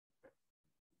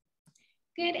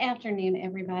Good afternoon,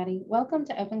 everybody. Welcome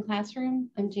to Open Classroom.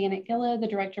 I'm Janet Gilla, the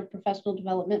Director of Professional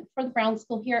Development for the Brown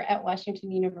School here at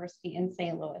Washington University in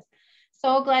St. Louis.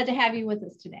 So glad to have you with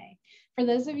us today. For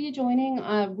those of you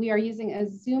joining, we are using a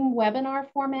Zoom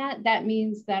webinar format. That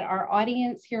means that our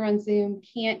audience here on Zoom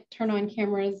can't turn on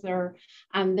cameras or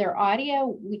their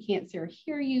audio. We can't see or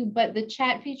hear you, but the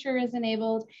chat feature is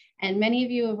enabled. And many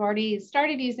of you have already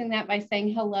started using that by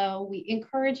saying hello. We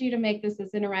encourage you to make this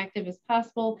as interactive as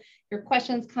possible. Your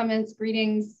questions, comments,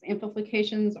 greetings,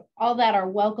 amplifications, all that are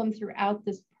welcome throughout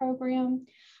this program.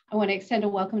 I want to extend a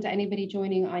welcome to anybody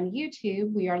joining on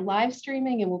YouTube. We are live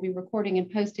streaming and we'll be recording and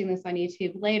posting this on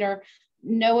YouTube later.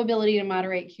 No ability to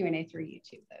moderate Q&A through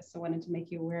YouTube though, so I wanted to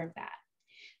make you aware of that.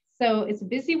 So it's a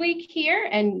busy week here,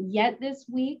 and yet this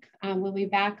week we'll be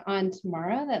back on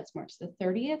tomorrow. That's March the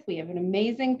 30th. We have an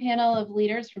amazing panel of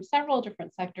leaders from several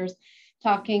different sectors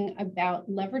talking about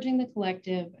leveraging the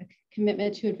collective, a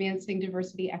commitment to advancing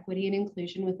diversity, equity, and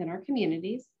inclusion within our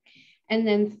communities. And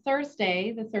then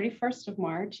Thursday, the 31st of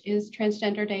March, is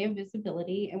Transgender Day of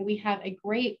Visibility, and we have a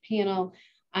great panel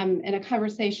and a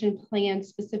conversation planned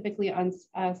specifically on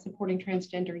supporting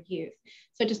transgender youth.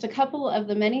 So just a couple of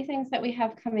the many things that we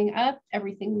have coming up.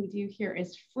 Everything we do here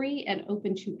is free and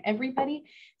open to everybody.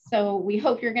 So we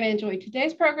hope you're going to enjoy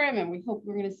today's program, and we hope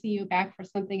we're going to see you back for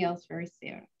something else very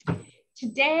soon.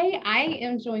 Today, I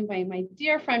am joined by my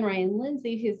dear friend, Ryan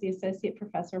Lindsay, who's the Associate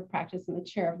Professor of Practice and the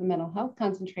Chair of the Mental Health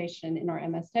Concentration in our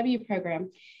MSW program.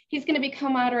 He's going to be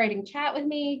co-moderating chat with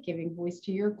me, giving voice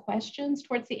to your questions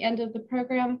towards the end of the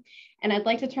program. And I'd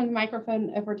like to turn the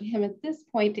microphone over to him at this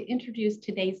point to introduce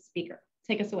today's speaker.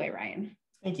 Take us away, Ryan.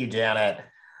 Thank you, Janet.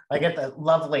 I get the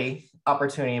lovely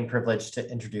opportunity and privilege to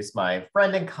introduce my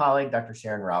friend and colleague, Dr.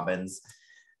 Sharon Robbins,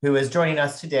 who is joining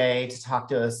us today to talk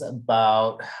to us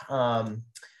about,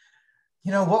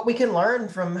 what we can learn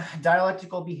from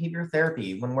dialectical behavior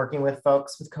therapy when working with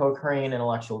folks with co-occurring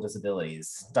intellectual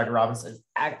disabilities. Dr. Robbins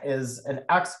is an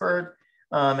expert,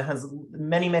 has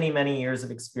many years of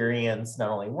experience,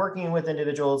 not only working with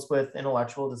individuals with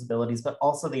intellectual disabilities, but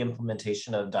also the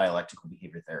implementation of dialectical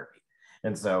behavior therapy.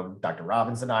 And so Dr.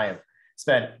 Robbins and I have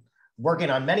spent working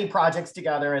on many projects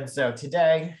together. And so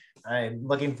today, I'm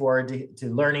looking forward to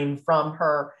learning from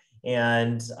her,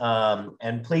 and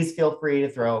please feel free to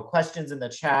throw questions in the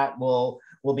chat. We'll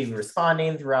be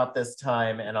responding throughout this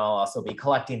time, and I'll also be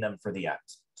collecting them for the end.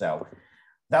 So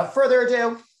without further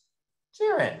ado,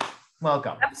 Sharon,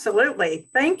 welcome. Absolutely.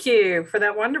 Thank you for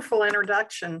that wonderful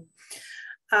introduction.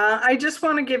 I just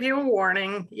want to give you a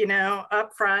warning,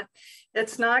 up front.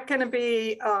 It's not going to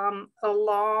be a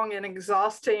long and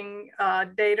exhausting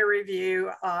data review.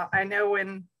 I know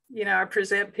when I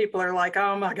present, people are like,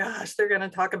 oh my gosh, they're going to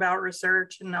talk about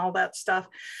research and all that stuff.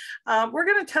 We're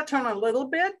going to touch on a little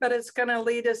bit, but it's going to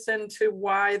lead us into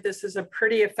why this is a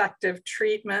pretty effective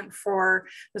treatment for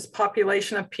this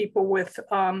population of people with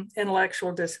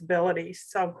intellectual disabilities.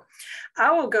 So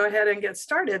I will go ahead and get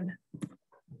started.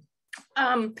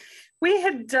 We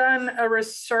had done a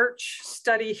research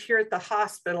study here at the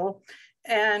hospital,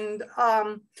 and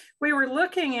we were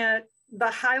looking at the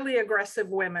highly aggressive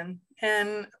women,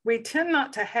 and we tend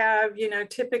not to have,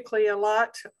 typically a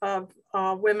lot of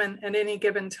women at any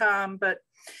given time, but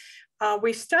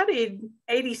we studied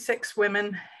 86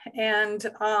 women, and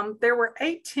there were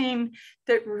 18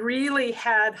 that really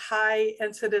had high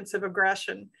incidence of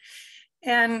aggression.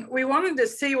 And we wanted to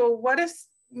see, well, what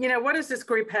does this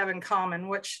group have in common?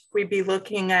 What should we be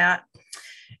looking at?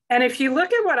 And if you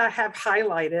look at what I have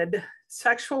highlighted,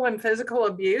 sexual and physical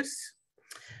abuse,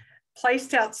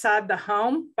 placed outside the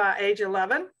home by age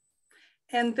 11,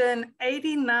 and then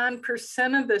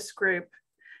 89% of this group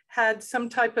had some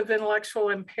type of intellectual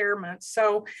impairment.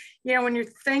 So, when you're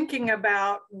thinking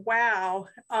about, wow,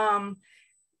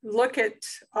 look at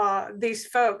these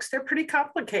folks, they're pretty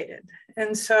complicated.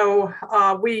 And so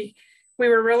we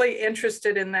were really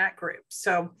interested in that group.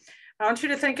 So I want you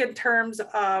to think in terms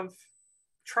of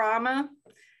trauma,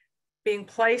 being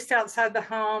placed outside the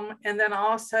home, and then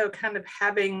also kind of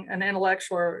having an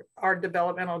intellectual or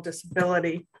developmental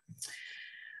disability.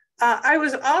 I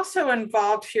was also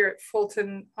involved here at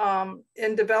Fulton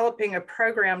in developing a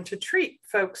program to treat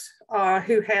folks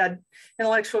who had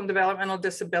intellectual and developmental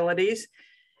disabilities,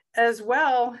 as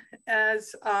well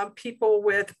as people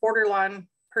with borderline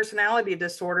personality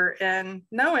disorder and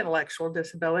no intellectual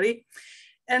disability.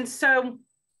 And so,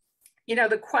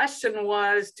 the question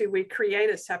was, do we create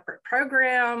a separate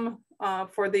program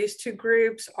for these two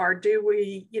groups, or do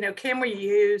we, can we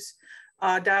use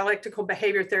dialectical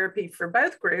behavior therapy for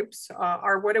both groups,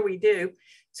 or what do we do?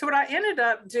 So what I ended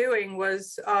up doing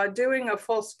was doing a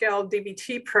full-scale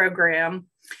DBT program.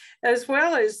 as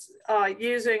well as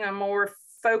using a more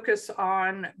focus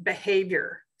on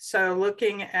behavior. So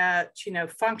looking at,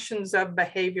 functions of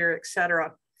behavior, et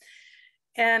cetera.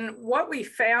 And what we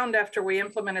found after we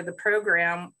implemented the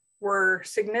program were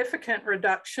significant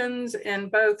reductions in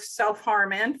both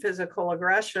self-harm and physical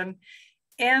aggression,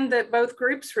 and that both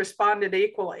groups responded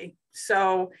equally.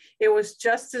 So it was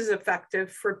just as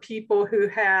effective for people who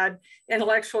had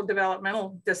intellectual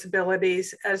developmental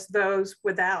disabilities as those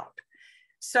without.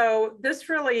 So this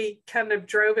really kind of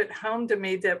drove it home to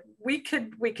me that we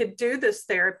could do this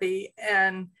therapy.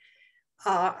 And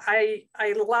I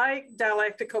like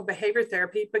dialectical behavior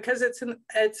therapy because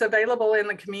it's available in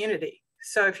the community.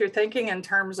 So if you're thinking in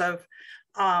terms of,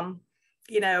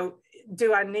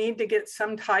 do I need to get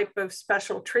some type of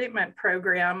special treatment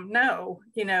program? No,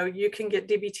 you can get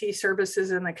DBT services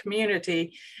in the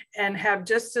community and have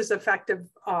just as effective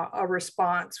a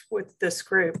response with this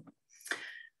group.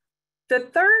 The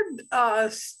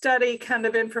third study kind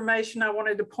of information I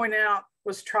wanted to point out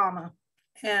was trauma.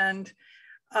 And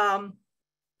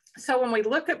so when we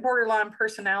look at borderline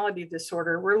personality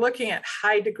disorder, we're looking at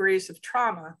high degrees of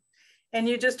trauma. And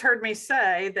you just heard me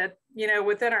say that,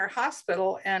 within our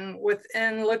hospital and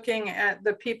within looking at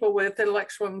the people with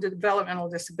intellectual and developmental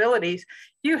disabilities,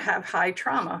 you have high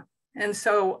trauma. And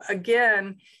so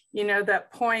again,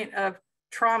 that point of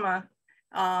trauma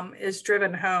is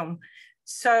driven home.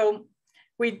 So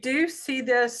we do see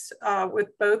this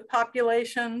with both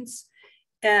populations.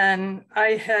 And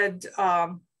I had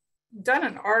done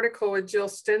an article with Jill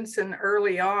Stinson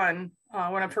early on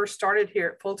when I first started here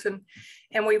at Fulton.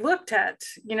 And we looked at,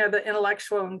 the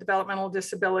intellectual and developmental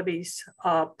disabilities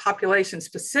population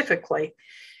specifically.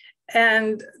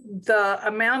 And the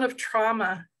amount of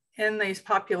trauma in these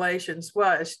populations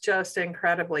was just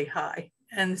incredibly high.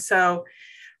 And so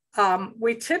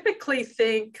we typically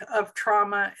think of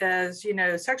trauma as,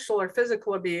 sexual or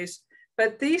physical abuse,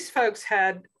 but these folks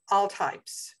had all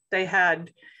types. They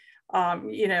had,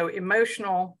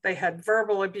 emotional, they had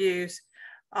verbal abuse.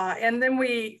 And then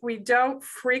we don't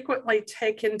frequently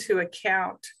take into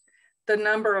account the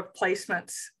number of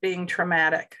placements being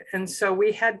traumatic. And so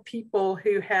we had people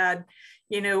who had,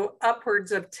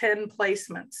 upwards of 10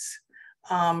 placements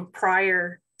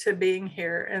prior to being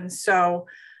here. And so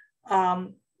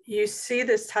you see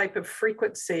this type of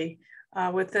frequency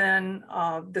within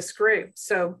this group.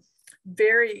 So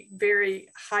very, very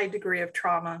high degree of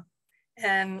trauma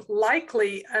and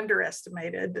likely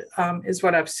underestimated is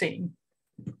what I've seen.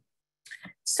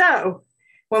 So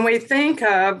when we think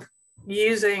of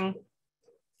using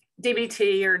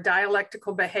DBT or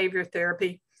dialectical behavior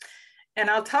therapy, and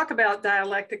I'll talk about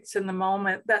dialectics in the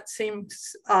moment, that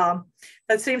seems to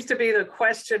be the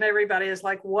question. Everybody is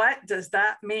like, what does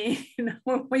that mean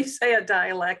when we say a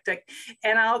dialectic?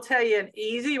 And I'll tell you an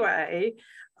easy way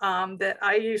that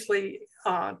I usually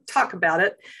talk about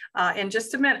it in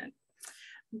just a minute.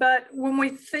 But when we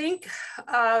think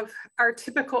of our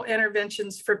typical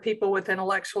interventions for people with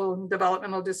intellectual and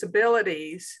developmental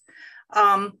disabilities,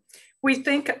 we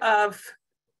think of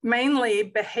mainly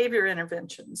behavior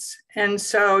interventions. And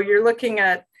so you're looking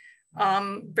at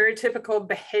very typical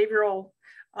behavioral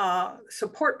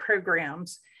support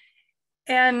programs.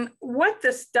 And what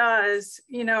this does,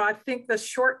 I think the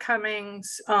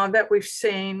shortcomings that we've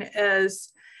seen is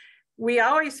we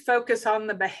always focus on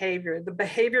the behavior. The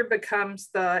behavior becomes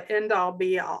the end all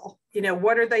be all.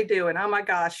 What are they doing? Oh my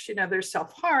gosh, they're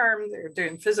self-harm, they're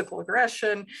doing physical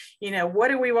aggression. What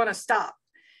do we want to stop?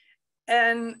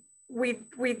 And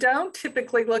we don't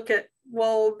typically look at,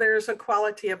 well, there's a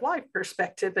quality of life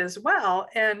perspective as well.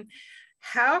 And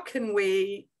how can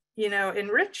we,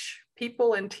 enrich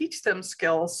people and teach them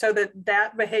skills so that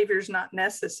that behavior is not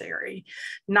necessary,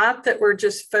 not that we're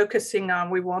just focusing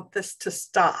on, we want this to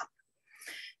stop.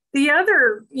 The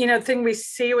other, thing we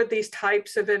see with these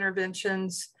types of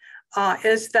interventions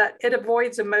is that it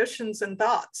avoids emotions and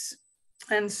thoughts.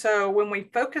 And so when we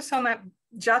focus on that,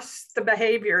 just the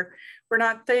behavior, we're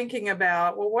not thinking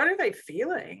about, well, what are they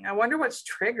feeling? I wonder what's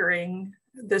triggering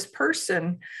this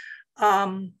person.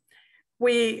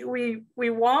 We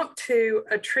want to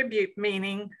attribute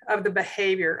meaning of the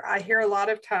behavior. I hear a lot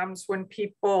of times when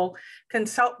people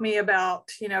consult me about,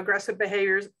 aggressive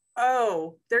behaviors,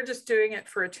 oh, they're just doing it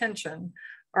for attention,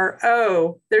 or,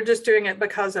 oh, they're just doing it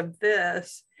because of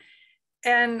this.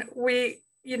 And we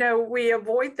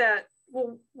avoid that.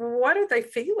 Well, what are they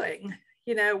feeling?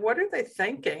 What are they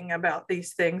thinking about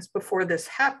these things before this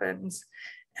happens?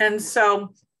 And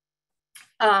so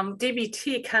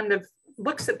DBT kind of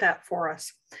looks at that for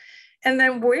us. And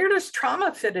then where does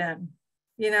trauma fit in?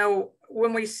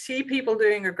 When we see people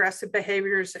doing aggressive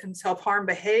behaviors and self-harm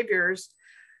behaviors,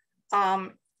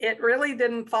 it really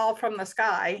didn't fall from the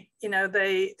sky. You know,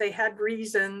 they had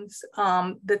reasons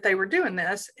that they were doing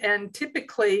this. And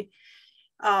typically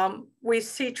we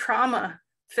see trauma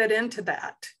fit into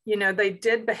that. You know, they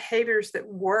did behaviors that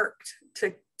worked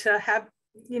to have,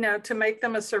 you know, to make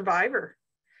them a survivor.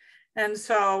 And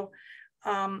so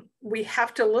we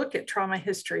have to look at trauma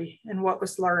history and what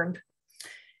was learned.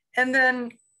 And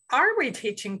then, are we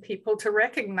teaching people to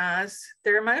recognize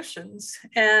their emotions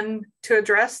and to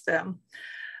address them?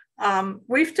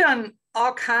 We've done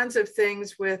all kinds of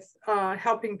things with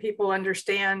helping people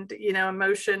understand, you know,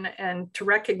 emotion and to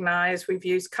recognize. We've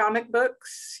used comic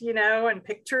books, you know, and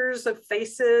pictures of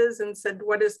faces and said,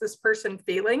 what is this person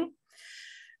feeling?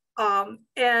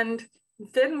 And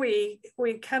then we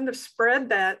kind of spread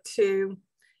that to,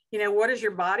 you know, what does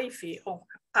your body feel?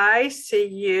 I see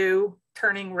you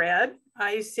turning red.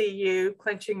 I see you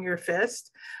clenching your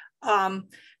fist,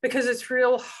 because it's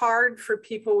real hard for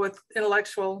people with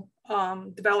intellectual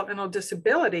developmental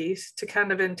disabilities to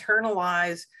kind of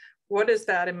internalize, what does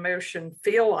that emotion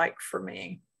feel like for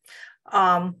me?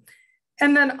 And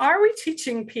then, are we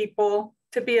teaching people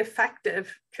to be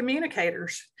effective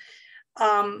communicators?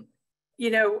 You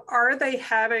know, are they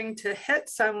having to hit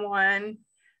someone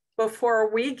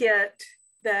before we get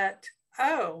that,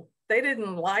 oh, they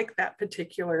didn't like that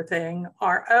particular thing,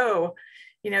 or, oh,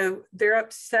 you know, they're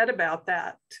upset about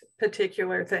that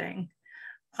particular thing.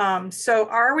 So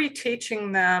are we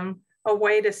teaching them a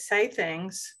way to say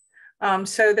things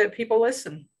so that people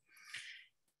listen?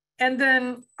 And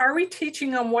then, are we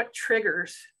teaching them what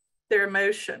triggers their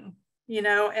emotion, you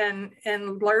know,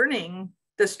 and learning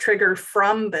this trigger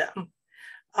from them,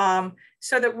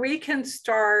 so that we can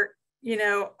start, you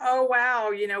know, oh,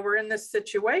 wow, you know, we're in this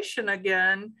situation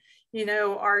again, you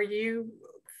know, are you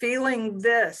feeling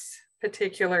this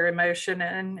particular emotion,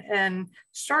 and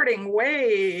starting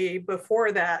way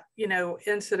before that, you know,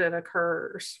 incident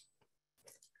occurs.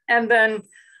 And then,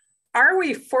 are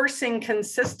we forcing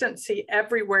consistency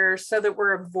everywhere so that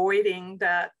we're avoiding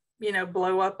that, you know,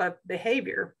 blow up of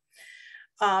behavior,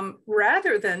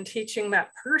 rather than teaching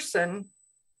that person,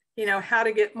 you know, how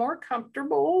to get more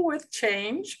comfortable with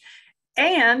change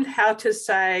and how to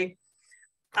say,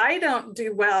 I don't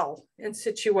do well in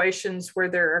situations where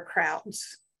there are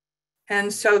crowds.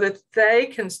 And so that they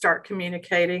can start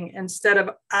communicating instead of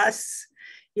us,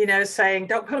 you know, saying,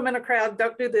 don't put them in a crowd,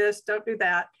 don't do this, don't do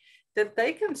that, that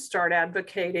they can start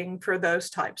advocating for those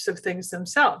types of things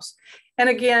themselves. And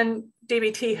again,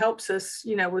 DBT helps us,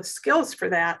 you know, with skills for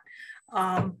that,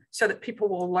 so that people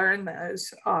will learn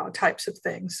those types of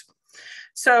things.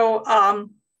 So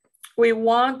we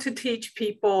want to teach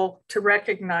people to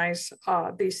recognize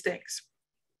these things.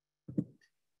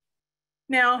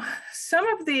 Now, some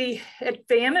of the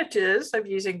advantages of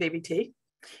using DBT,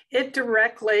 it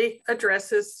directly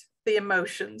addresses the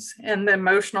emotions and the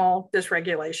emotional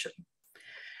dysregulation.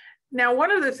 Now,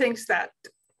 one of the things that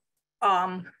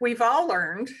we've all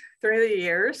learned through the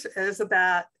years is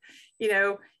that, you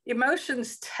know,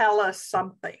 emotions tell us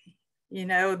something. You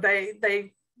know,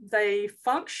 they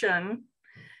function,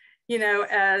 you know,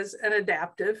 as an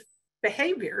adaptive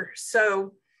behavior.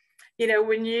 So, you know,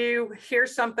 when you hear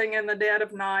something in the dead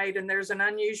of night and there's an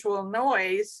unusual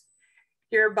noise,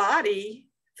 your body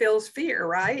feels fear,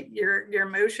 right? Your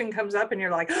emotion comes up and you're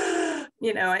like,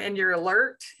 you know, and you're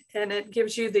alert, and it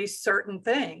gives you these certain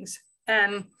things.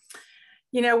 And,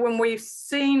 you know, when we've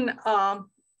seen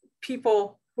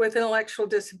people with intellectual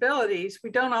disabilities,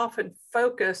 we don't often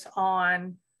focus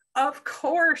on, of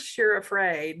course you're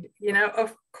afraid, you know,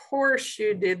 of course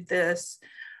you did this.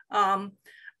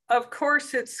 Of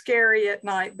course it's scary at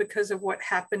night because of what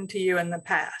happened to you in the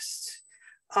past.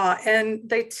 And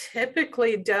they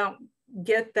typically don't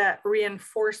get that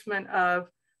reinforcement of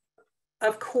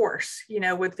course, you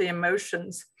know, with the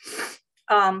emotions.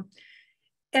 And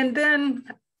then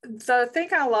the thing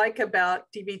I like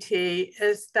about DBT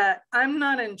is that I'm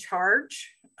not in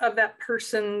charge of that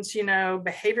person's, you know,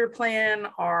 behavior plan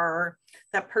or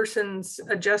that person's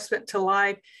adjustment to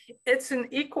life. It's an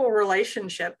equal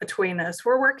relationship between us.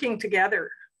 We're working together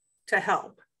to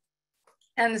help.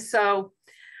 And so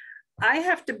I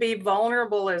have to be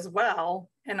vulnerable as well.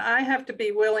 And I have to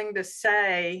be willing to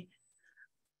say,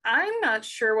 I'm not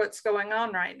sure what's going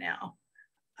on right now.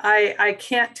 I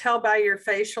can't tell by your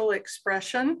facial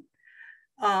expression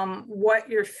what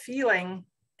you're feeling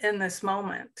in this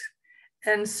moment.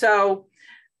 And so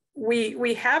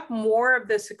we have more of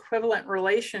this equivalent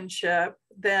relationship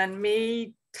than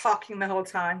me talking the whole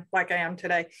time like I am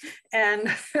today. And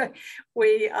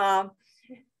we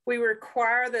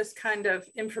require this kind of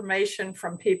information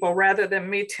from people rather than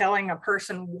me telling a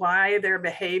person why they're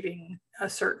behaving a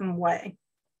certain way.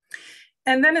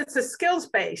 And then it's a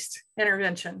skills-based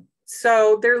intervention.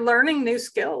 So they're learning new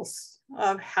skills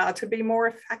of how to be more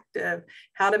effective,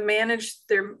 how to manage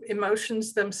their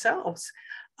emotions themselves.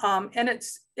 And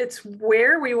it's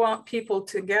where we want people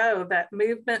to go, that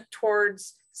movement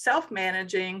towards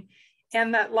self-managing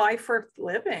and that life worth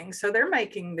living. So they're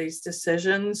making these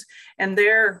decisions, and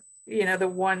they're, you know, the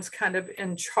ones kind of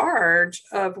in charge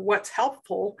of what's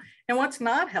helpful and what's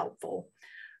not helpful.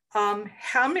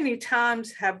 How many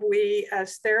times have we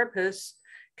as therapists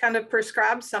kind of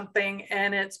prescribed something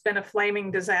and it's been a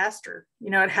flaming disaster?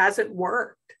 You know, it hasn't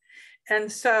worked.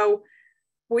 And so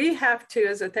we have to,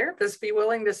 as a therapist, be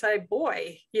willing to say,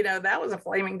 boy, you know, that was a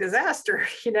flaming disaster.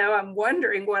 You know, I'm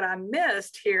wondering what I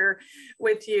missed here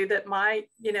with you that might,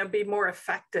 you know, be more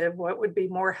effective. What would be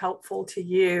more helpful to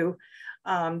you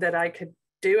that I could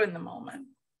do in the moment?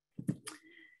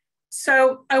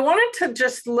 So I wanted to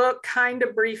just look kind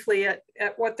of briefly at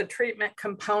what the treatment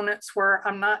components were.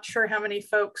 I'm not sure how many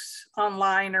folks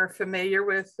online are familiar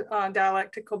with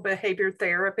dialectical behavior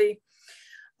therapy.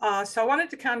 So I wanted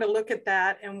to kind of look at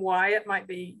that and why it might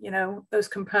be, you know, those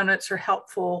components are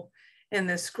helpful in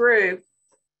this group.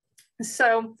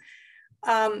 So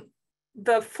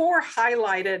the 4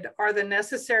 highlighted are the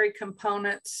necessary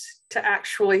components to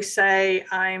actually say,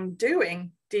 I'm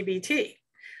doing DBT.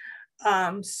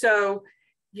 So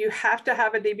you have to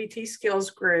have a DBT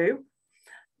skills group,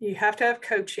 you have to have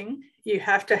coaching, you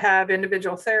have to have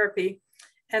individual therapy,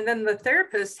 and then the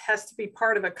therapist has to be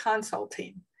part of a consult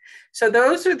team. So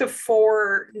those are the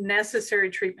 4 necessary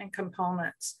treatment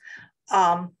components.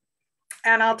 And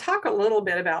I'll talk a little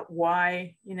bit about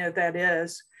why, you know, that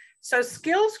is. So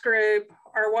skills group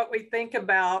are what we think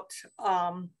about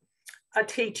a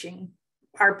teaching.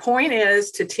 Our point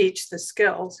is to teach the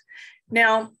skills.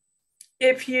 Now,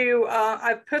 if you,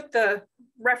 I've put the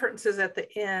references at the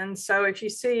end. So if you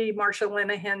see Marsha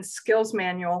Linehan's skills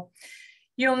manual,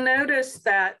 you'll notice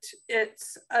that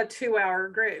it's a 2-hour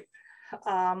group.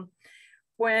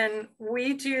 When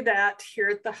we do that here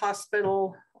at the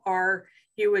hospital, or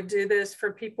you would do this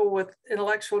for people with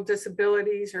intellectual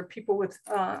disabilities or people with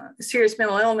serious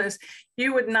mental illness,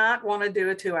 you would not want to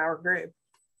do a 2-hour group.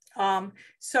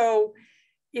 So,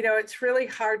 you know, it's really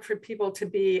hard for people to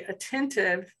be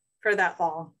attentive for that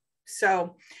long.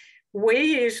 So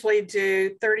we usually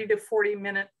do 30 to 40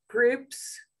 minute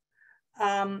groups.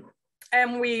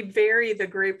 And we vary the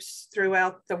groups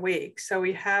throughout the week. So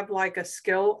we have like a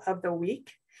skill of the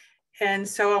week. And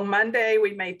so on Monday,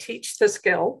 we may teach the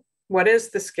skill. What is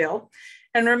the skill?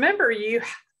 And remember,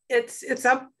 it's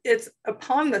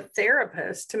upon the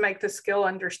therapist to make the skill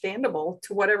understandable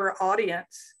to whatever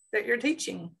audience that you're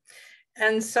teaching.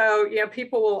 And so, you know,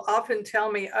 people will often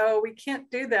tell me, oh, we can't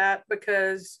do that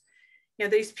because, you know,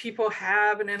 these people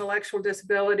have an intellectual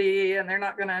disability and they're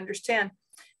not going to understand.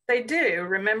 They do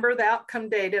remember the outcome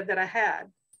data that I had.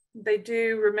 They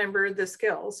do remember the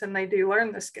skills and they do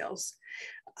learn the skills.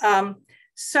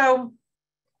 So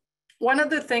one of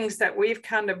the things that we've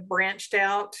kind of branched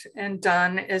out and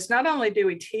done is not only do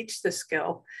we teach the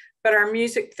skill, but our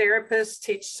music therapists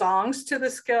teach songs to the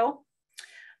skill.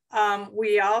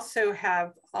 We also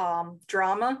have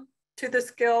drama to the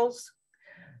skills.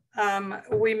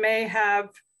 We may have,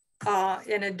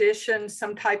 in addition,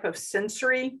 some type of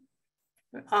sensory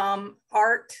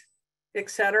art,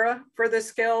 etc., for the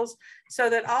skills, so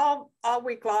that all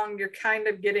week long you're kind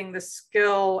of getting the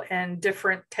skill in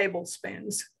different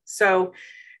tablespoons. So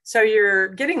you're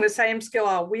getting the same skill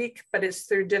all week, but it's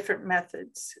through different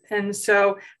methods. And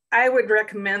so I would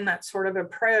recommend that sort of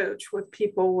approach with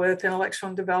people with intellectual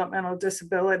and developmental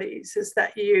disabilities, is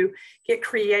that you get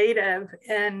creative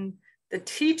in the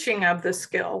teaching of the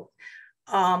skill,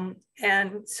 and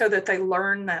so that they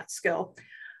learn that skill.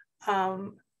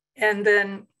 And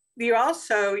then you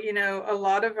also, you know, a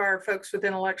lot of our folks with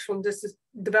intellectual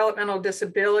developmental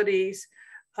disabilities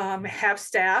have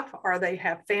staff, or they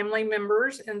have family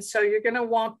members. And so you're going to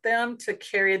want them to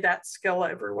carry that skill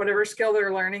over. Whatever skill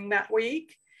they're learning that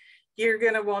week, you're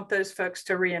going to want those folks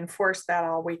to reinforce that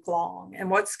all week long. And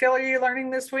what skill are you learning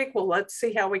this week? Well, let's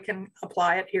see how we can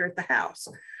apply it here at the house.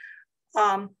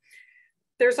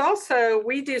 There's also,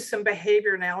 we do some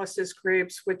behavior analysis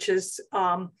groups, which is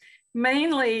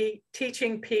mainly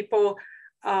teaching people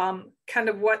kind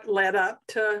of what led up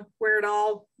to where it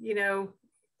all, you know,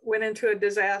 went into a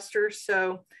disaster.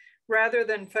 So rather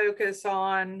than focus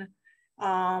on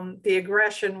the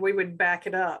aggression, we would back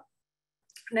it up.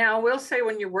 Now, I will say,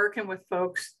 when you're working with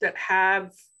folks that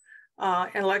have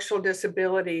intellectual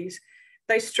disabilities,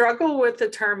 they struggle with the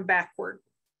term backward.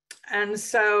 And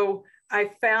so I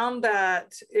found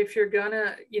that if you're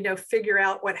gonna, you know, figure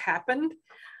out what happened,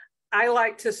 I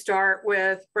like to start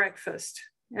with breakfast.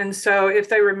 And so if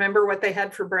they remember what they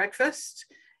had for breakfast,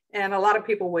 and a lot of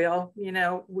people will, you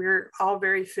know, we're all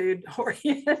very food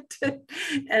oriented.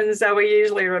 And so we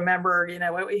usually remember, you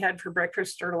know, what we had for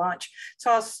breakfast or lunch.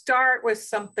 So I'll start with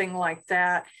something like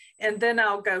that, and then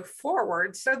I'll go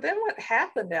forward. So then what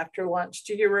happened after lunch?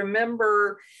 Do you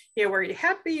remember, you know, were you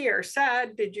happy or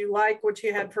sad? Did you like what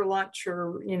you had for lunch,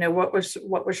 or, you know, what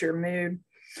was your mood?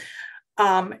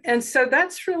 And so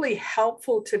that's really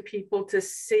helpful to people to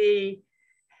see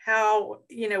how,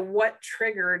 you know, what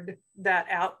triggered that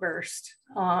outburst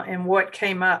and what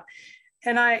came up.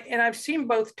 And I've seen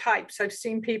both types. I've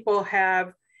seen people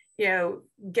have, you know,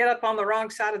 get up on the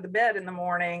wrong side of the bed in the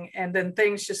morning, and then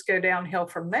things just go downhill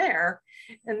from there.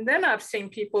 And then I've seen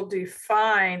people do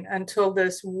fine until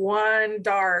this one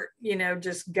dart, you know,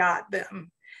 just got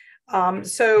them.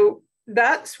 So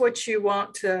that's what you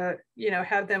want to, you know,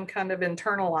 have them kind of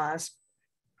internalize.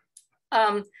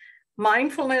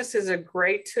 Mindfulness is a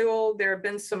great tool. There have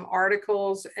been some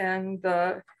articles in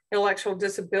the intellectual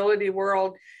disability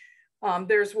world.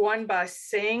 There's one by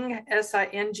Singh,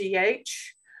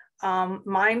 S-I-N-G-H,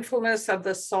 Mindfulness of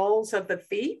the Soles of the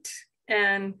Feet.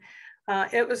 And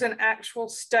it was an actual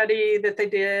study that they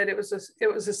did. It was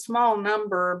a small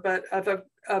number, but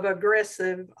of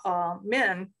aggressive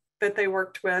men that they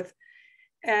worked with.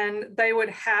 And they would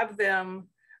have them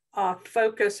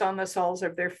focus on the soles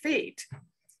of their feet.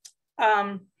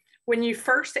 When you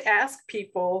first ask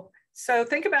people, so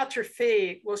think about your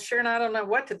feet. Well, Sharon, I don't know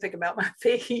what to think about my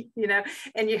feet, you know,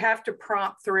 and you have to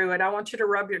prompt through it. I want you to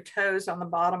rub your toes on the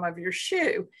bottom of your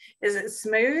shoe. Is it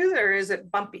smooth or is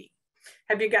it bumpy?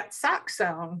 Have you got socks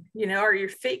on? You know, are your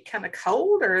feet kind of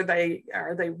cold, or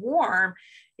are they warm?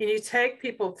 And you take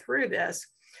people through this.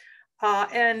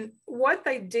 And what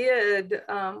they did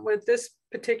with this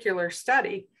particular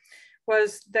study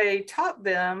was they taught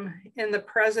them in the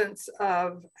presence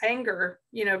of anger.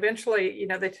 You know, eventually, you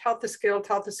know, they taught the skill,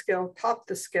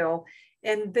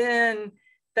 and then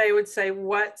they would say,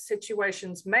 what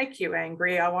situations make you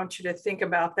angry? I want you to think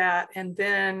about that. And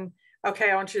then, okay,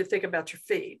 I want you to think about your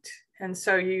feet. And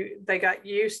so they got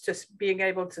used to being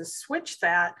able to switch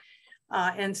that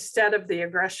instead of the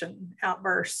aggression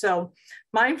outburst. So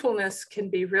mindfulness can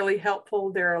be really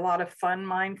helpful. There are a lot of fun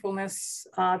mindfulness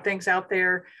things out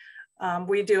there.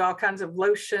 We do all kinds of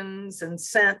lotions and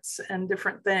scents and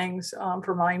different things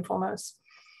for mindfulness.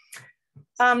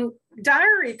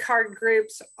 Diary card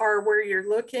groups are where you're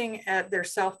looking at their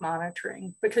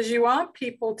self-monitoring, because you want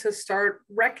people to start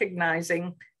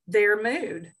recognizing their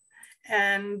mood.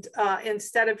 And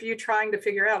instead of you trying to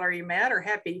figure out, are you mad or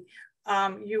happy?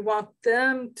 You want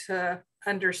them to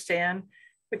understand,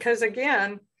 because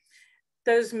again,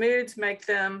 those moods make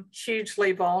them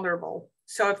hugely vulnerable.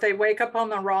 So if they wake up on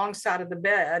the wrong side of the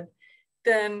bed,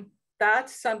 then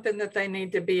that's something that they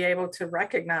need to be able to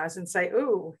recognize and say,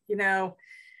 ooh, you know,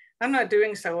 I'm not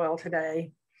doing so well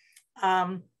today.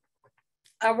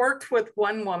 I worked with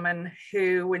one woman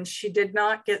who, when she did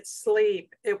not get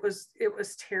sleep, it was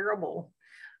terrible.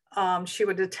 She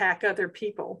would attack other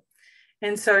people.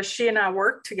 And so she and I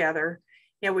worked together,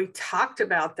 and we talked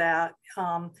about that.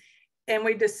 And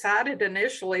we decided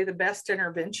initially the best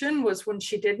intervention was, when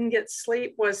she didn't get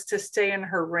sleep, was to stay in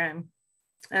her room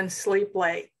and sleep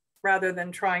late, rather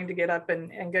than trying to get up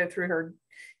and go through her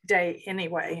day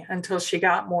anyway, until she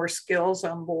got more skills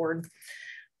on board.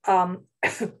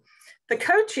 The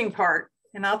coaching part,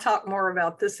 and I'll talk more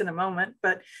about this in a moment,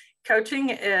 but coaching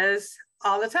is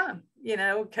all the time. You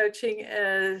know, coaching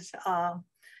is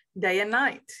day and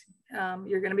night.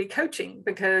 You're going to be coaching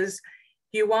because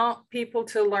you want people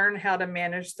to learn how to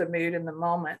manage the mood in the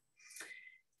moment.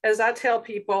 As I tell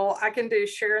people, I can do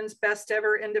Sharon's best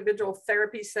ever individual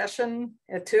therapy session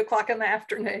at 2:00 in the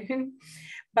afternoon,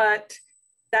 but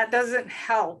that doesn't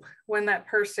help when that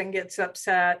person gets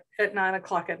upset at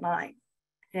 9:00 at night.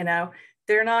 You know,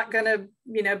 they're not going to,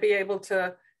 you know, be able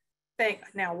to think,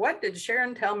 now, what did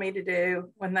Sharon tell me to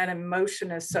do, when that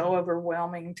emotion is so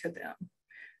overwhelming to them?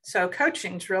 So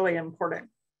coaching is really important.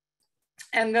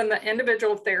 And then the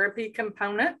individual therapy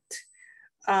component,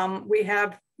 we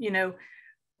have, you know,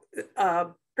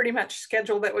 pretty much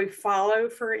schedule that we follow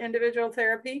for individual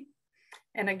therapy.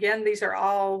 And again, these are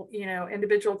all, you know,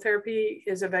 individual therapy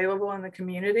is available in the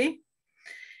community.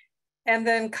 And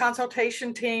then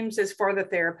consultation teams is for the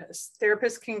therapists.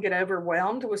 Therapists can get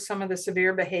overwhelmed with some of the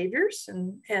severe behaviors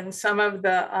and some of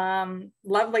the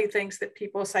lovely things that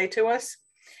people say to us.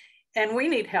 And we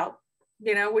need help.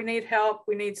 You know, we need help,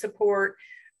 we need support.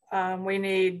 We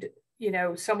need, you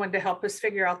know, someone to help us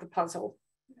figure out the puzzle.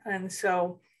 And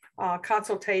so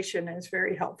consultation is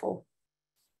very helpful.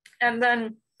 And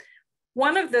then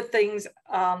one of the things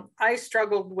I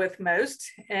struggled with most,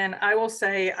 and I will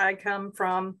say I come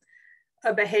from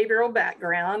a behavioral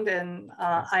background, and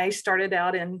I started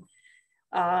out in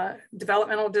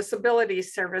developmental disability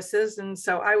services. And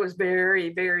so I was very,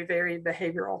 very, very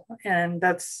behavioral, and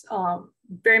that's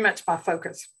very much my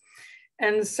focus.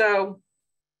 And so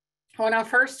when I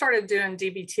first started doing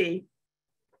DBT,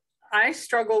 I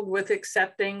struggled with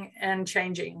accepting and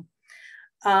changing.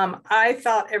 I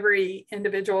thought every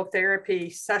individual therapy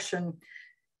session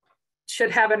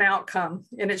should have an outcome,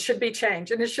 and it should be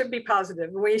change, and it should be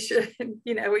positive. We should,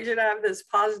 we should have this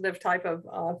positive type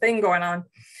of thing going on.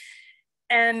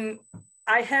 And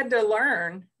I had to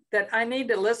learn that I need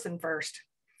to listen first,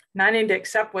 and I need to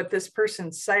accept what this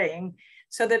person's saying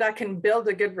so that I can build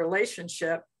a good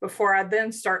relationship before I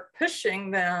then start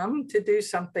pushing them to do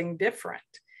something different.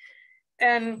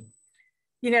 And,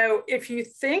 if you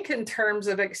think in terms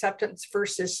of acceptance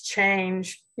versus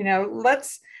change,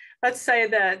 let's say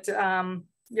that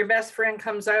your best friend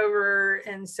comes over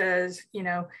and says,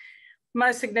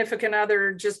 my significant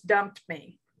other just dumped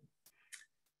me.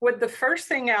 Would the first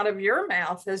thing out of your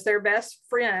mouth as their best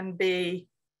friend be,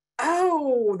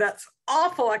 oh, that's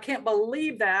awful, I can't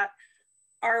believe that?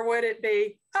 Or would it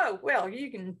be, oh, well,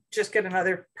 you can just get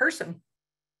another person?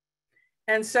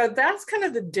 And so that's kind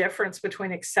of the difference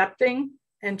between accepting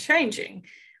and changing.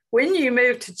 When you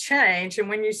move to change, and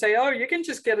when you say, oh, you can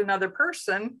just get another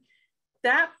person,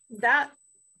 that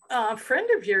friend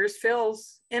of yours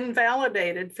feels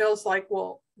invalidated, feels like,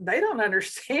 well, they don't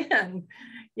understand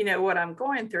what I'm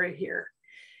going through here.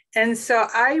 And so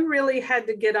I really had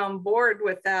to get on board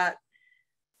with that.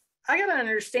 I got to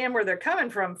understand where they're coming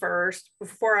from first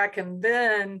before I can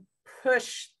then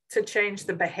push to change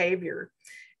the behavior.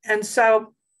 And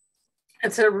so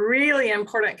it's a really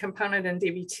important component in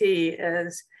DBT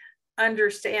is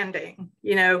understanding,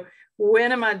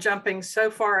 when am I jumping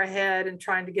so far ahead and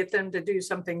trying to get them to do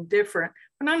something different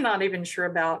when I'm not even sure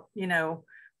about,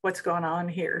 what's going on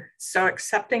here. So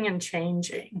accepting and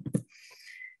changing.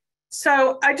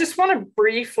 So I just want to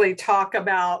briefly talk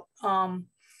about some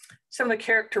of the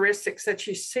characteristics that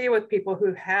you see with people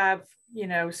who have,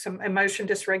 some emotion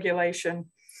dysregulation.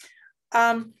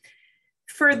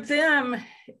 For them,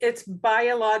 it's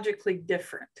biologically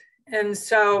different. And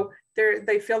so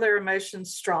they feel their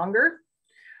emotions stronger.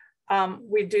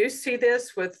 We do see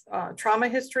this with trauma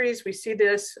histories. We see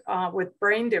this with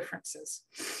brain differences.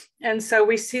 And so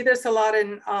we see this a lot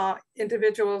in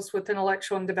individuals with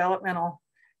intellectual and developmental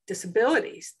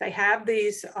disabilities. They have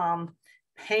these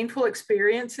painful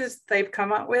experiences they've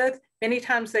come up with. Many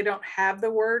times they don't have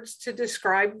the words to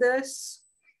describe this.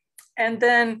 And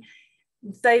then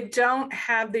they don't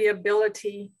have the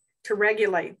ability to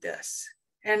regulate this.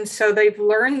 And so they've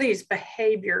learned these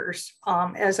behaviors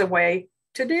as a way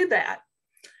to do that.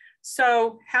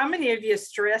 So how many of you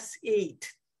stress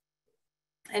eat?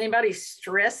 Anybody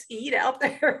stress eat out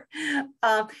there?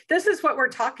 This is what we're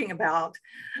talking about,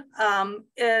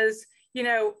 is,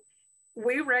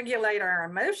 we regulate our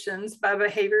emotions by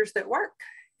behaviors that work.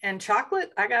 And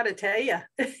chocolate, I got to tell you,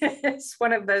 it's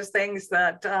one of those things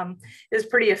that is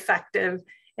pretty effective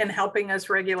in helping us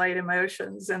regulate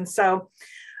emotions. And so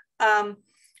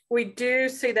we do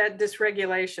see that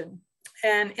dysregulation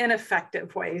and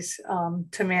ineffective ways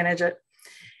to manage it.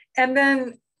 And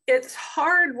then it's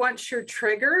hard once you're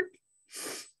triggered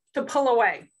to pull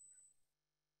away.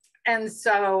 And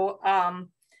so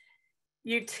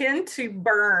you tend to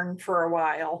burn for a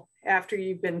while after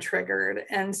you've been triggered.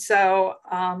 And so,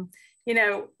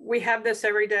 we have this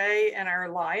every day in our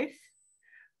life.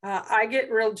 I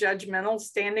get real judgmental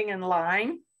standing in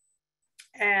line.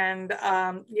 And,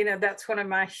 that's one of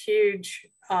my huge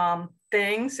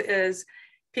things is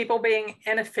people being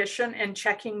inefficient and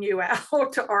checking you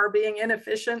out or being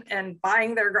inefficient and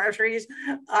buying their groceries.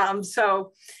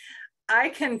 So I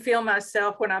can feel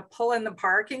myself when I pull in the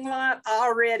parking lot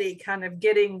already kind of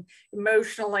getting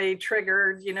emotionally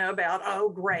triggered, about, oh,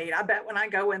 great. I bet when I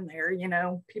go in there,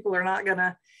 people are not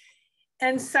gonna.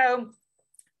 And so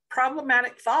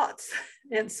problematic thoughts.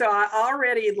 And so I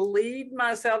already lead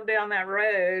myself down that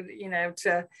road,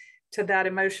 to that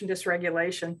emotion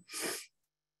dysregulation.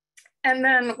 And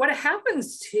then what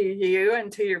happens to you and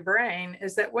to your brain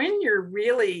is that when you're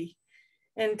really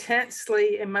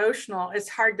intensely emotional, it's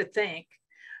hard to think.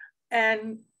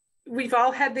 And we've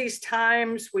all had these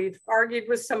times we've argued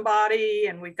with somebody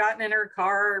and we've gotten in our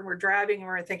car and we're driving and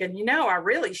we're thinking, I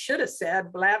really should have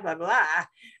said blah, blah, blah.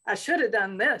 I should have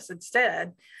done this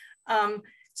instead.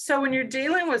 So when you're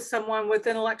dealing with someone with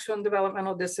intellectual and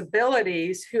developmental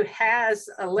disabilities who has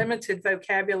a limited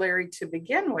vocabulary to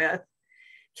begin with,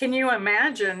 can you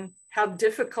imagine how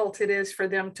difficult it is for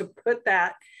them to put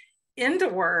that into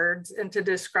words and to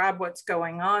describe what's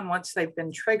going on once they've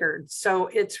been triggered. So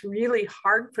it's really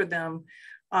hard for them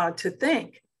to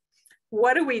think.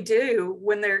 What do we do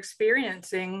when they're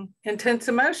experiencing intense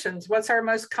emotions? What's our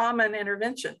most common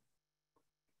intervention?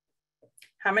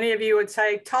 How many of you would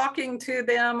say talking to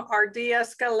them or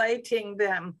de-escalating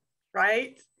them,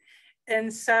 right?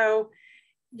 And so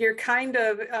you're kind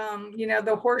of,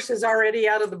 the horse is already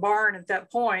out of the barn at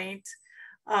that point.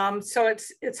 So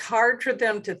it's hard for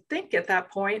them to think at that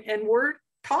point, and we're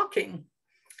talking.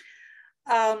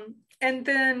 And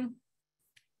then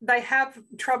they have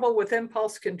trouble with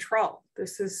impulse control.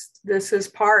 This is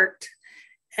part,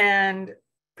 and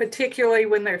particularly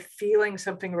when they're feeling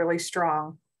something really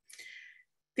strong.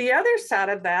 The other side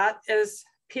of that is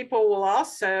people will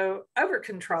also over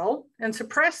control and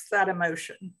suppress that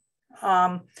emotion.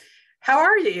 How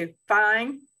are you?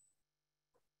 Fine.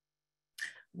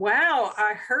 Wow,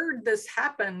 I heard this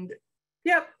happened.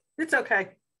 Yep, it's okay.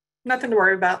 Nothing to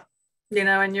worry about,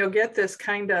 and you'll get this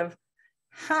kind of,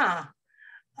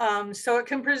 so it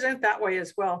can present that way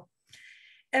as well.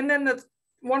 And then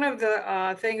one of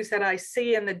the things that I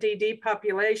see in the DD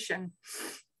population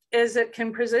is it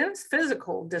can present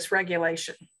physical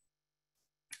dysregulation.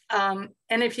 And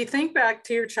if you think back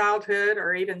to your childhood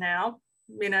or even now,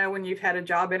 when you've had a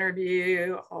job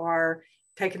interview or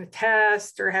taken a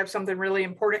test or have something really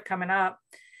important coming up,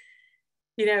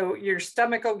 your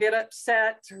stomach will get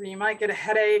upset, or you might get a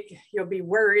headache, you'll be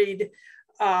worried.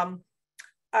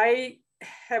 I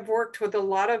have worked with a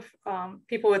lot of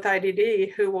people with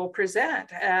IDD who will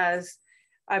present as,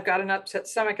 I've got an upset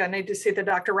stomach, I need to see the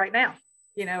doctor right now.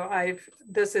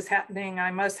 This is happening,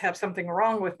 I must have something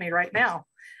wrong with me right now.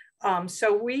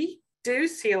 So we do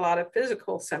see a lot of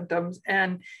physical symptoms,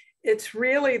 and it's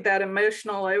really that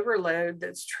emotional overload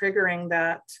that's triggering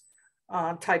that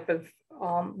type of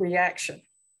reaction.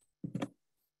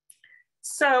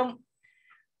 So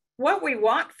what we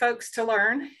want folks to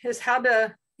learn is how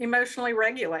to emotionally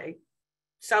regulate.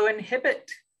 So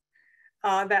inhibit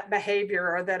that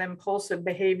behavior or that impulsive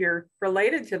behavior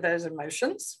related to those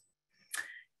emotions.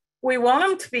 We want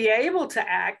them to be able to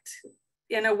act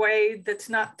in a way that's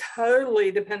not totally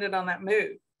dependent on that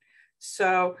mood.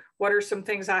 So what are some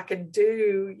things I can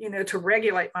do, to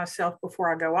regulate myself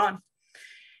before I go on?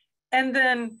 And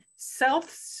then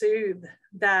self-soothe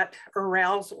that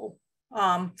arousal.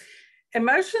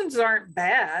 Emotions aren't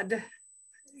bad.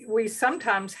 We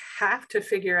sometimes have to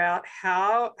figure out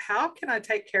how can I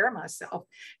take care of myself?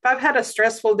 If I've had a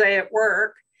stressful day at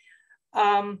work,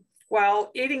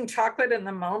 while eating chocolate in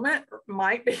the moment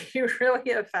might be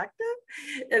really effective,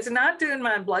 it's not doing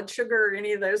my blood sugar or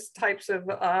any of those types of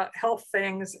health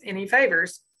things any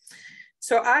favors.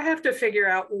 So I have to figure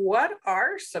out what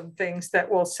are some things that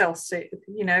will self-soothe.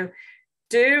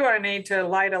 Do I need to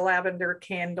light a lavender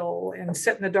candle and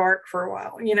sit in the dark for a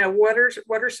while?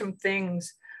 What are some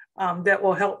things that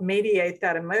will help mediate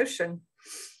that emotion?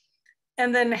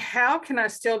 And then how can I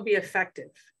still be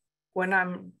effective when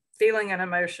I'm feeling an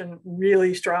emotion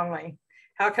really strongly?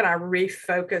 How can I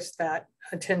refocus that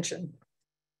attention?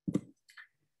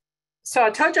 So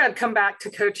I told you I'd come back to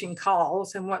coaching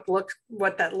calls and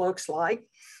what that looks like.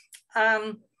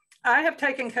 I have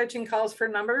taken coaching calls for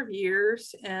a number of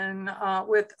years, and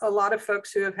with a lot of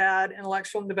folks who have had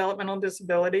intellectual and developmental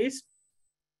disabilities.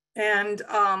 And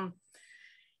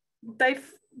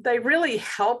they really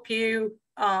help you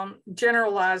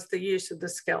generalize the use of the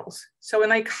skills. So when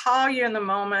they call you in the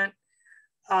moment,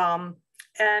 and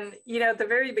at the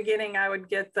very beginning, I would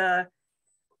get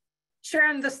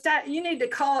Sharon, the staff, you need to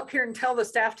call up here and tell the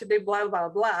staff to do blah, blah,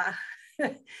 blah.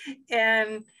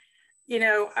 And,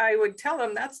 I would tell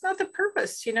them that's not the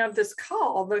purpose, of this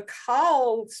call. The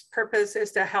call's purpose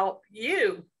is to help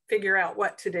you figure out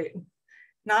what to do,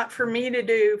 not for me to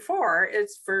do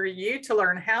it's for you to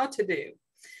learn how to do.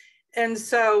 And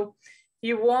so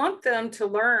you want them to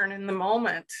learn in the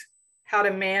moment how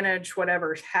to manage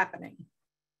whatever's happening.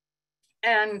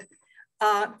 And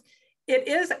it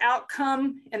is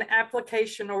outcome and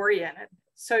application oriented.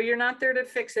 So you're not there to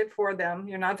fix it for them.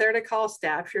 You're not there to call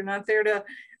staff. You're not there to,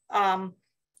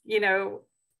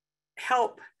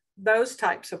 help those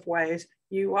types of ways.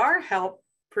 You are help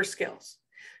for skills.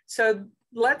 So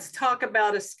let's talk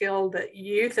about a skill that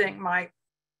you think might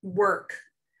work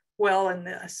well in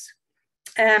this.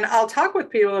 And I'll talk with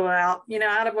people about,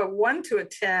 out of a 1 to a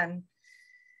 10,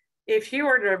 if you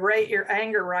were to rate your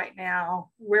anger right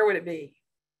now, where would it be?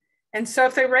 And so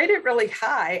if they rate it really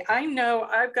high, I know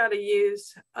I've got to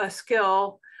use a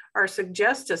skill or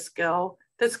suggest a skill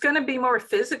that's going to be more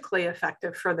physically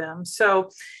effective for them. So,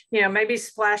 maybe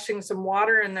splashing some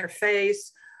water in their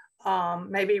face,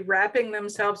 maybe wrapping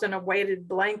themselves in a weighted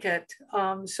blanket,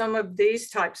 some of these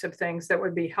types of things that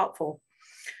would be helpful.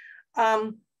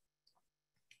 And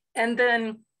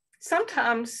then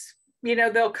sometimes, you know,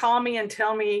 they'll call me and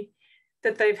tell me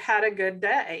that they've had a good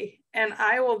day. And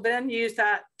I will then use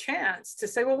that chance to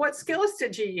say, well, what skills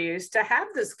did you use to have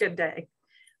this good day?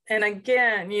 And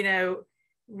again, you know,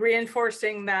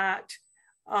 reinforcing that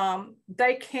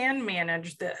they can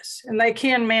manage this and they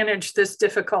can manage this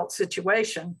difficult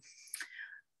situation.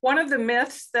 One of the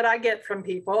myths that I get from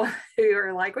people who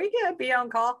are like, we can't be on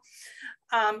call,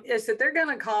 is that they're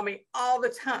going to call me all the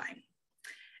time.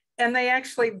 And they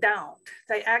actually don't.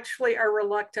 They actually are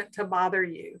reluctant to bother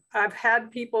you. I've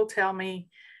had people tell me,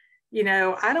 you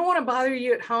know, I don't want to bother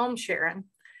you at home, Sharon.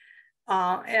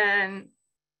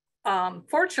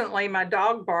 Fortunately, my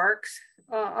dog barks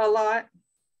a lot.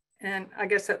 And I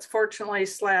guess that's fortunately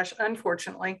 /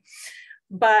 unfortunately.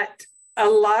 But a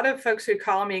lot of folks who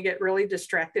call me get really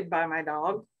distracted by my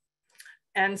dog.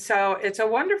 And so it's a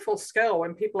wonderful skill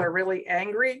when people are really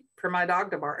angry for my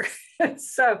dog to bark.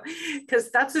 So,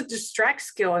 because that's a distract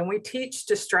skill, and we teach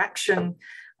distraction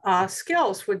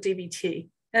skills with DBT.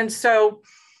 And so,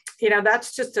 you know,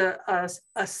 that's just a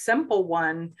simple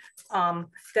one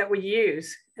that we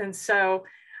use. And so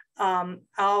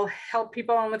I'll help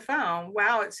people on the phone.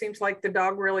 Wow, it seems like the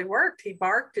dog really worked. He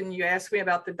barked and you asked me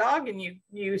about the dog and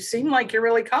you seem like you're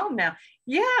really calm now.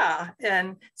 Yeah.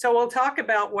 And so we'll talk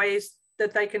about ways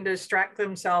that they can distract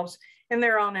themselves in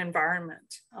their own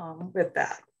environment with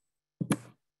that.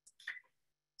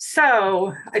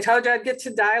 So I told you I'd get to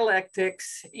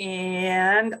dialectics,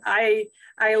 and I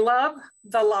love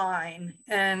the line,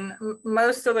 and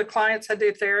most of the clients I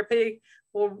do therapy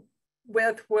will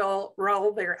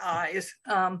roll their eyes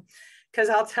because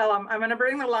I'll tell them I'm going to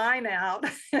bring the line out.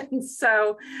 And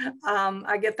so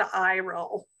I get the eye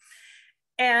roll.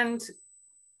 And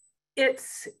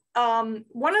it's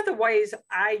one of the ways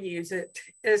I use it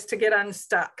is to get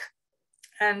unstuck.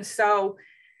 And so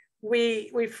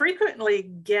we frequently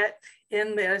get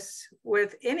in this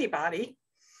with anybody.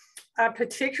 I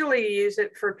particularly use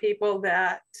it for people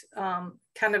that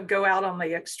kind of go out on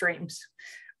the extremes.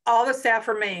 All the staff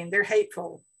are mean, they're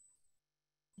hateful,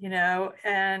 you know,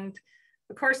 and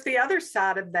of course the other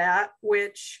side of that,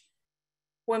 which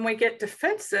when we get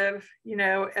defensive, you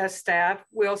know, as staff,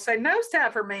 we'll say no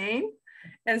staff are mean.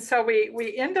 And so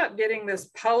we end up getting this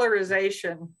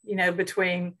polarization, you know,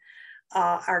 between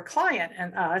our client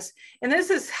and us. And this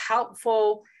is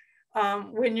helpful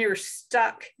when you're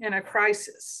stuck in a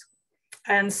crisis.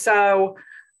 And so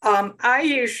I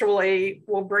usually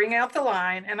will bring out the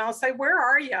line and I'll say, where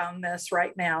are you on this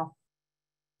right now?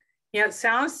 You know, it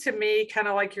sounds to me kind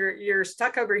of like you're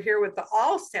stuck over here with the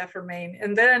all staff are mean.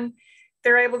 And then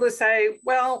they're able to say,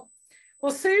 well,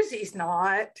 Susie's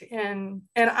not, and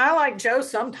I like Joe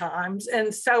sometimes.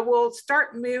 And so we'll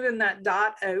start moving that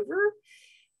dot over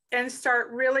and start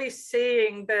really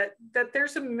seeing that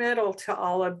there's a middle to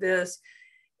all of this.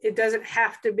 It doesn't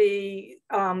have to be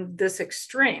this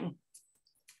extreme.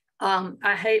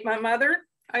 I hate my mother.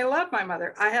 I love my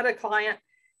mother. I had a client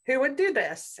who would do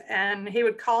this, and he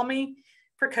would call me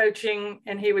for coaching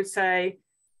and he would say,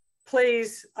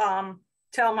 please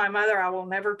tell my mother I will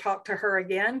never talk to her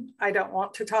again. I don't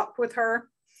want to talk with her.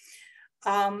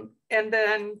 And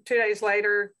then 2 days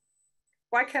later,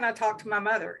 why can't I talk to my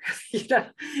mother? You know?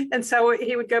 And so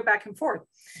he would go back and forth.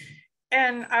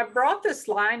 And I brought this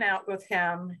line out with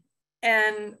him,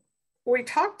 and we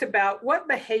talked about what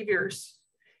behaviors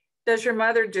does your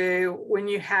mother do when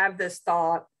you have this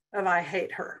thought of I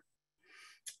hate her.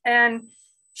 And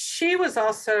she was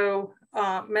also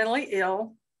mentally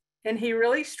ill, and he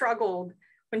really struggled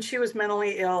when she was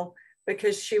mentally ill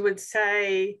because she would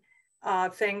say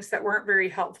things that weren't very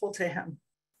helpful to him.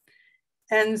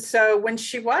 And so when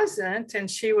she wasn't,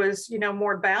 and she was, you know,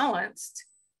 more balanced,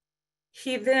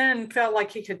 he then felt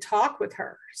like he could talk with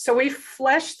her. So we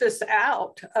fleshed this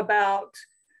out about,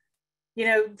 you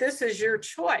know, this is your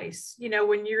choice. You know,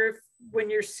 when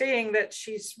you're seeing that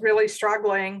she's really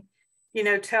struggling, you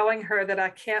know, telling her that I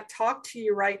can't talk to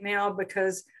you right now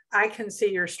because I can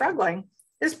see you're struggling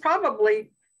is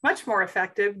probably much more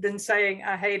effective than saying,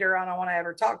 I hate her, I don't want to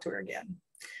ever talk to her again.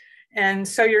 And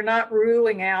so you're not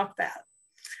ruling out that.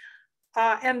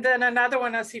 And then another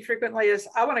one I see frequently is,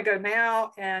 I want to go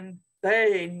now, and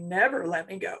they never let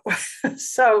me go.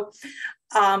 So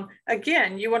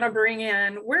again, you want to bring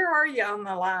in, where are you on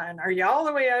the line? Are you all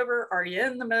the way over? Are you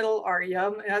in the middle? Are you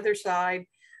on the other side?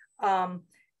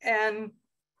 And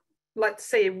let's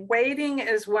see, waiting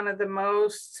is one of the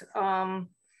most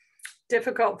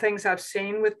difficult things I've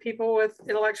seen with people with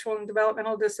intellectual and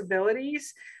developmental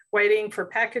disabilities. waiting for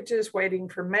packages, waiting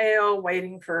for mail,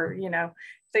 waiting for,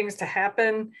 things to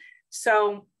happen.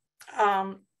 So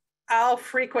I'll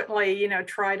frequently,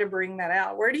 try to bring that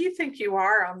out. Where do you think you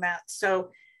are on that?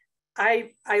 So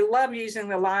I love using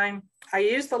the line. I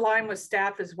use the line with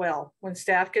staff as well. When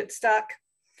staff get stuck,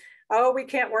 oh, we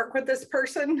can't work with this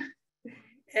person.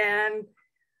 And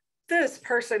this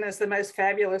person is the most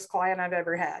fabulous client I've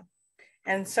ever had.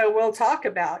 And so we'll talk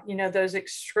about, those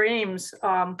extremes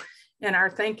in our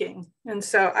thinking. And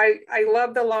so I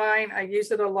love the line. I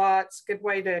use it a lot. It's a good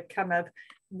way to kind of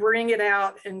bring it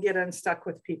out and get unstuck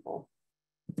with people.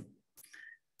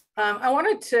 I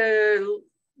wanted to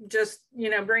just,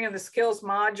 bring in the skills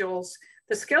modules.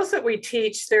 The skills that we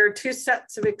teach, there are 2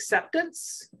 sets of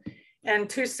acceptance and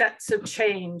 2 sets of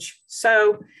change.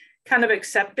 So kind of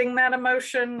accepting that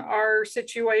emotion or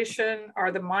situation,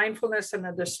 or the mindfulness and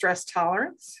the distress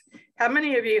tolerance. How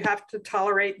many of you have to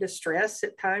tolerate distress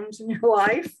at times in your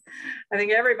life? I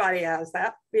think everybody has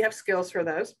that. We have skills for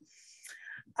those.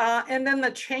 And then the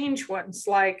change ones,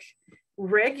 like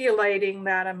regulating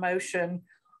that emotion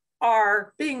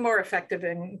or being more effective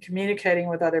in communicating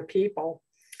with other people.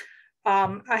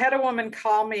 I had a woman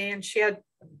call me, and she had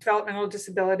developmental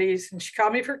disabilities, and she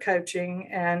called me for coaching,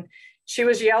 and she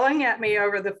was yelling at me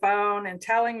over the phone and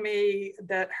telling me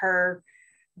that her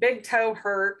big toe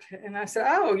hurt. And I said,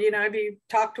 oh, have you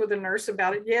talked with a nurse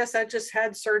about it? Yes, I just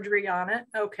had surgery on it.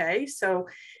 Okay, so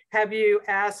have you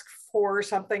asked for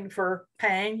something for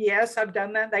pain? Yes, I've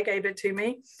done that. They gave it to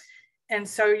me. And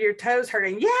so your toe's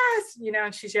hurting. Yes,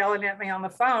 and she's yelling at me on the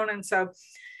phone. And so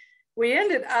we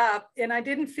ended up, and I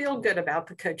didn't feel good about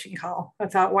the coaching call. I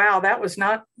thought, wow, that was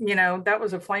not, that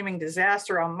was a flaming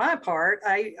disaster on my part.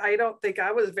 I don't think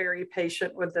I was very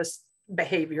patient with this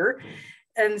behavior.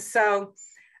 And so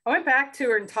I went back to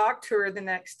her and talked to her the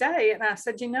next day. And I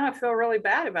said, I feel really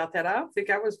bad about that. I don't think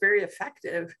I was very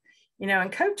effective, in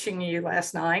coaching you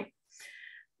last night.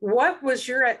 What was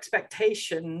your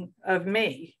expectation of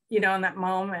me, in that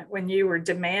moment when you were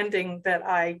demanding that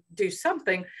I do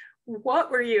something? What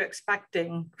were you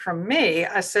expecting from me?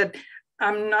 I said,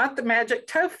 I'm not the magic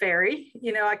toe fairy.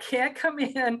 I can't come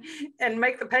in and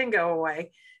make the pain go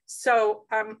away. So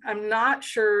I'm not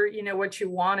sure, what you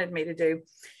wanted me to do.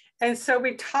 And so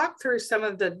we talked through some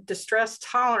of the distress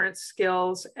tolerance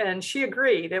skills, and she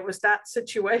agreed. It was that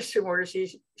situation where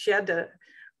she had to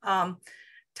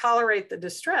tolerate the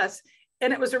distress.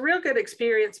 And it was a real good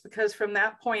experience, because from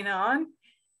that point on,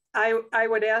 I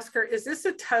would ask her, is this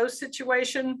a toe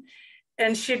situation?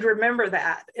 And she'd remember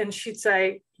that. And she'd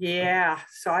say, yeah,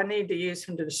 so I need to use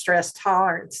some distress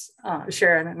tolerance,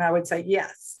 Sharon. And I would say,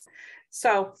 yes.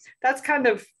 So that's kind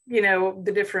of,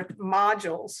 the different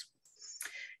modules.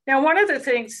 Now, one of the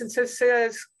things, since this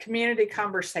is community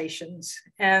conversations,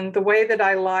 and the way that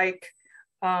I like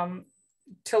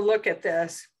to look at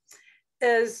this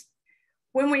is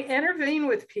when we intervene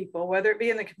with people, whether it be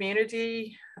in the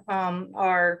community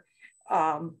or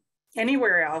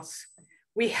anywhere else,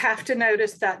 we have to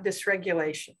notice that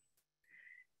dysregulation.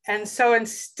 And so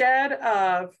instead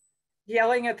of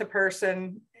yelling at the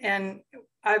person, and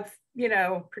I've,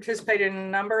 participated in a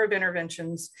number of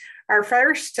interventions, our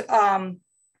first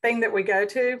thing that we go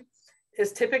to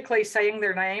is typically saying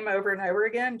their name over and over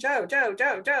again, Joe, Joe,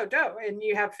 Joe, Joe, Joe. And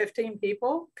you have 15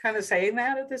 people kind of saying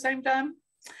that at the same time.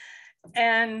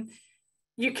 And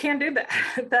you can't do that.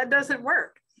 That doesn't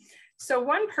work. So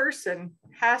one person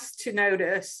has to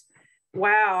notice,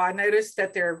 wow, I noticed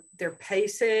that they're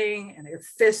pacing and their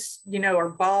fists, are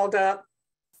balled up.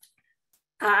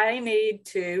 I need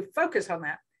to focus on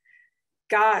that.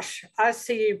 Gosh, I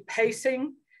see you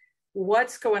pacing.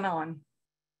 What's going on?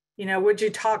 Would you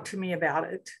talk to me about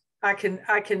it? I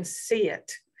can see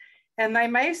it. And they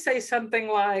may say something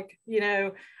like,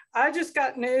 I just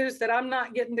got news that I'm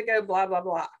not getting to go, blah, blah,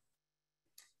 blah.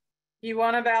 You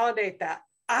want to validate that.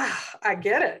 I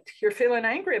get it. You're feeling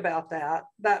angry about that.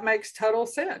 That makes total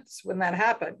sense when that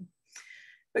happened.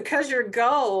 Because your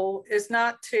goal is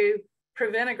not to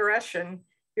prevent aggression.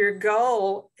 Your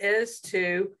goal is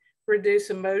to reduce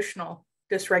emotional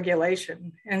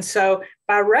dysregulation. And so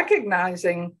by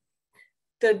recognizing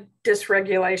the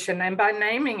dysregulation and by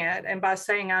naming it and by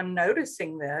saying, I'm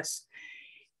noticing this,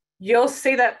 you'll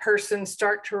see that person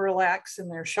start to relax in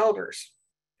their shoulders.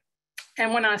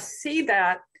 And when I see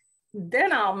that,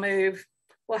 then I'll move,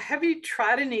 well, have you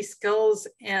tried any skills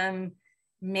in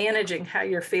managing how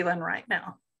you're feeling right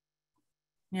now?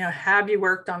 Have you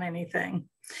worked on anything?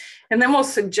 And then we'll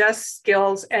suggest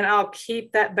skills, and I'll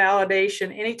keep that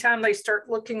validation. Anytime they start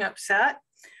looking upset,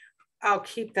 I'll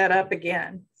keep that up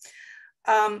again.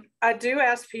 I do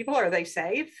ask people, are they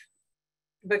safe?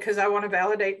 Because I want to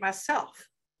validate myself.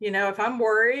 You know, if I'm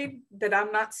worried that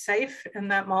I'm not safe in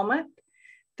that moment,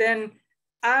 then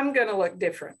I'm going to look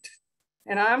different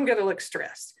and I'm going to look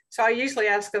stressed. So I usually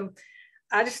ask them,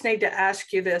 I just need to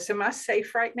ask you this. Am I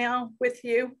safe right now with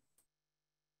you?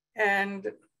 And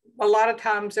a lot of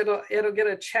times it'll get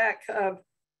a check of,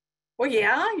 well,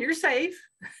 yeah, you're safe.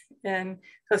 And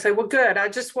I'll say, well, good. I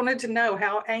just wanted to know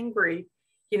how angry,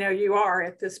 you know, you are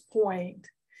at this point.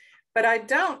 But I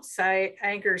don't say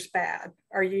anger's bad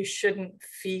or you shouldn't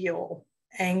feel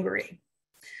angry.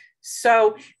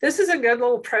 So this is a good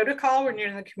little protocol when you're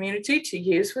in the community to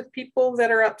use with people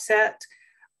that are upset.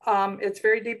 It's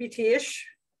very DBT-ish,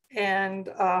 and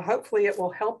hopefully it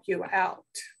will help you out.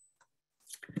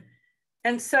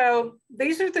 And so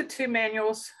these are the two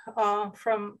manuals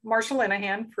from Marshall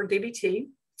Linehan for DBT.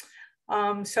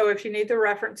 So if you need the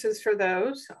references for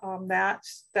those,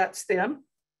 that's them.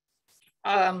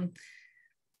 And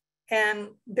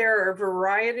there are a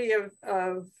variety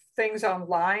of things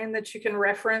online that you can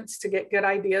reference to get good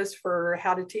ideas for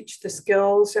how to teach the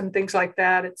skills and things like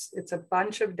that. It's a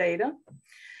bunch of data.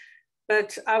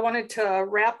 But I wanted to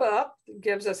wrap up. It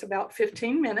gives us about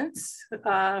 15 minutes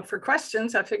for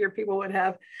questions. I figured people would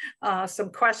have some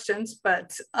questions,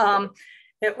 but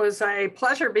it was a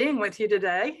pleasure being with you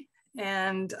today.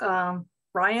 And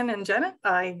Ryan and Janet,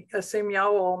 I assume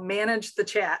y'all will manage the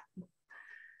chat.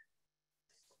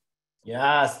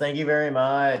 Yes, thank you very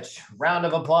much. Round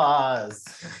of applause.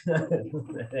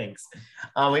 Thanks.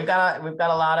 We've got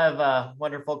a lot of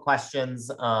wonderful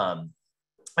questions.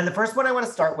 And the first one I want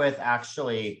to start with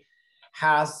actually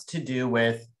has to do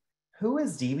with who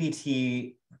is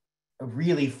DBT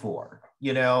really for?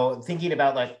 You know, thinking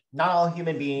about like not all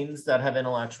human beings that have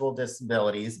intellectual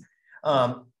disabilities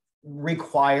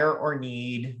require or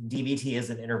need DBT as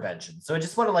an intervention. So I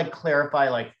just want to like clarify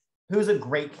like who's a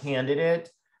great candidate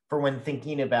for when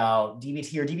thinking about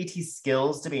DBT or DBT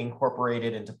skills to be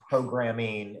incorporated into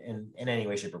programming in any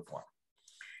way, shape, or form.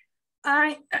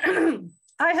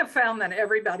 I have found that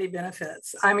everybody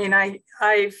benefits. I mean,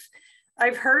 I've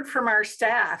heard from our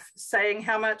staff saying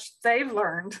how much they've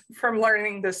learned from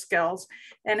learning the skills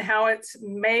and how it's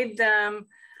made them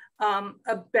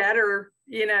a better,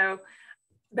 you know,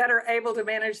 better able to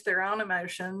manage their own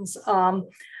emotions.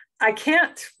 I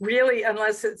can't really,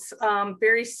 unless it's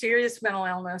very serious mental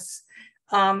illness,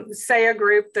 say a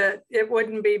group that it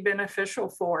wouldn't be beneficial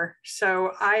for.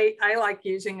 So I like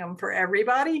using them for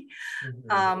everybody.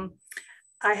 Mm-hmm.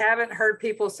 I haven't heard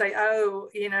people say, oh,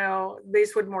 you know,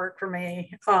 these wouldn't work for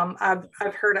me.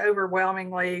 I've heard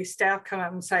overwhelmingly staff come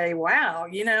up and say, wow,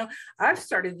 you know, I've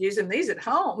started using these at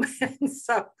home. And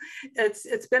so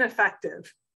it's been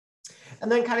effective.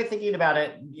 And then kind of thinking about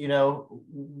it, you know,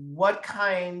 what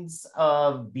kinds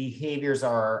of behaviors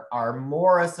are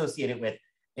more associated with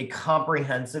a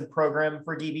comprehensive program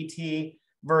for DBT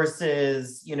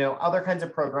versus, you know, other kinds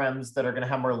of programs that are going to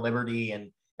have more liberty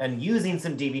and using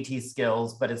some DBT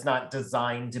skills, but it's not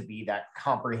designed to be that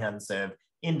comprehensive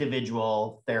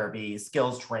individual therapy,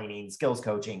 skills training, skills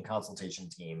coaching, consultation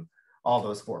team, all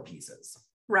those four pieces.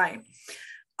 Right.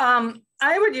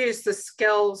 I would use the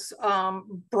skills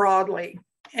broadly.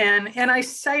 And I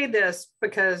say this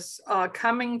because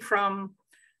coming from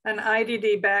an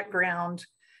IDD background,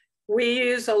 we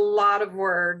use a lot of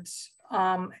words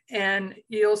and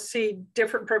you'll see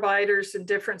different providers and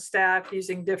different staff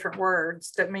using different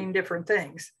words that mean different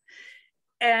things.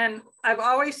 And I've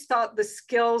always thought the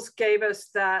skills gave us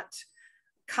that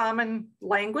common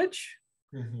language.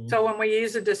 Mm-hmm. So when we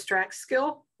use a distract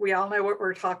skill, we all know what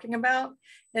we're talking about.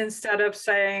 Instead of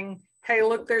saying, hey,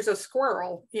 look, there's a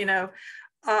squirrel, you know,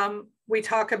 we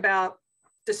talk about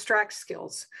distract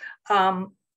skills.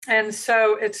 And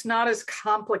so it's not as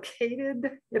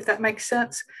complicated, if that makes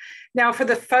sense. Now, for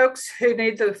the folks who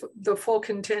need the full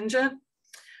contingent,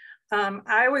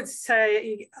 I would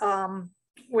say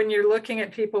when you're looking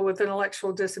at people with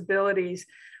intellectual disabilities,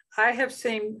 I have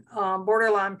seen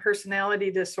borderline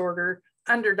personality disorder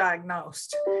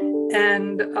underdiagnosed.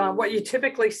 And what you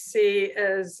typically see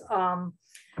is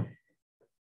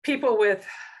people with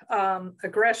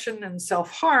aggression and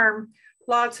self-harm,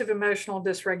 lots of emotional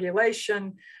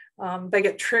dysregulation. They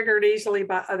get triggered easily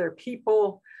by other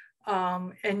people.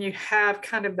 And you have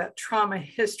kind of that trauma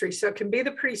history. So it can be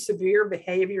the pretty severe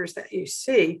behaviors that you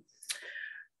see.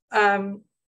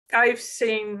 I've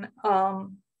seen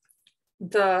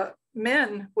the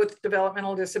men with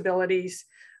developmental disabilities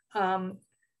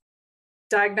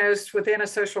diagnosed with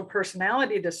antisocial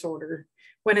personality disorder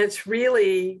when it's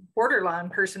really borderline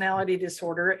personality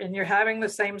disorder and you're having the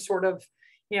same sort of,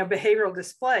 you know, behavioral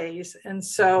displays. And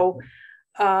so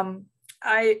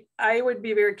I would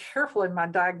be very careful in my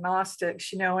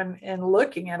diagnostics, and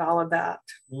looking at all of that.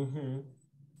 Mm-hmm.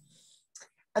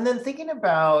 And then thinking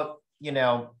about,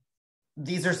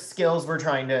 these are skills we're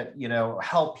trying to,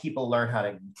 help people learn how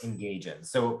to engage in.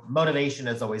 So motivation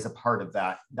is always a part of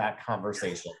that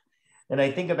conversation. And I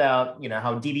think about,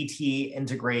 how DBT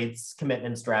integrates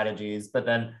commitment strategies, but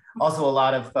then also a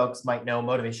lot of folks might know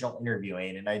motivational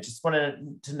interviewing. And I just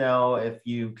wanted to know if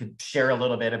you could share a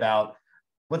little bit about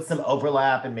what's some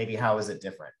overlap and maybe how is it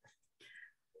different?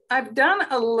 I've done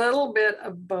a little bit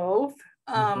of both.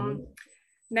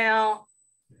 Now,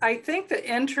 I think the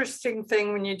interesting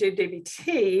thing when you do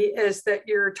DBT is that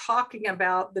you're talking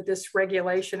about the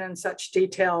dysregulation in such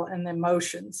detail and the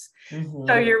emotions.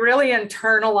 So you're really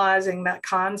internalizing that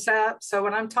concept. So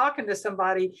when I'm talking to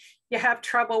somebody, you have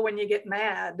trouble when you get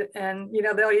mad, and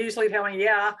they'll usually tell me,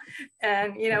 yeah,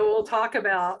 and we'll talk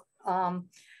about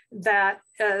that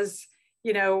as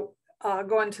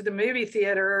going to the movie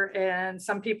theater, and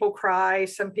some people cry,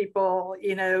 some people,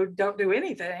 don't do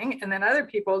anything. And then other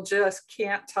people just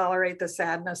can't tolerate the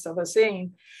sadness of a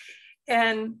scene.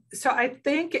 And so I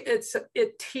think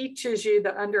it teaches you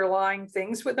the underlying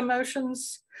things with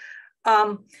emotions.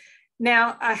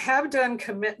 Now, I have done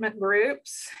commitment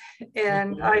groups,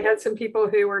 and I had some people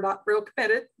who were not real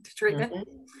committed to treatment.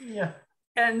 Yeah.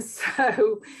 And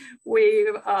so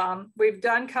we've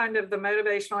done kind of the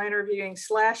motivational interviewing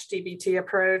 / DBT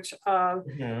approach of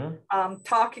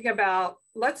talking about,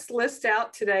 let's list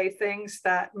out today things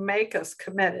that make us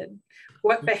committed.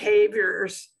 What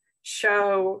behaviors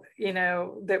show,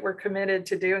 that we're committed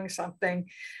to doing something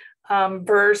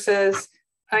versus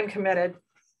uncommitted.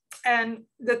 And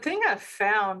the thing I've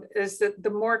found is that the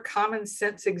more common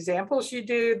sense examples you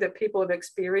do that people have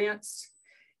experienced,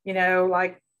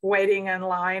 like waiting in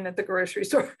line at the grocery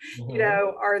store,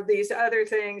 are these other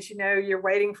things, you're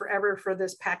waiting forever for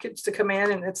this package to come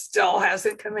in and it still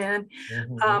hasn't come in.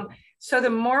 So the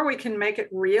more we can make it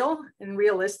real and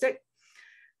realistic,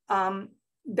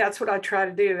 that's what I try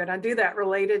to do. And I do that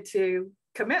related to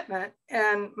commitment.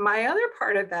 And my other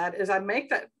part of that is I make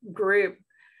that group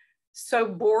so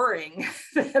boring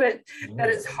that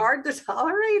it's hard to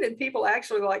tolerate, and people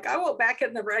actually like, I will back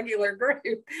in the regular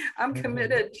group. I'm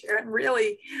committed, Sharon,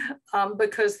 really,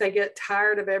 because they get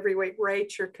tired of every week,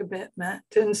 rate your commitment.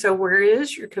 And so where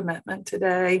is your commitment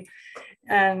today?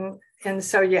 And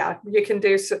so, yeah, you can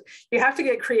do so. You have to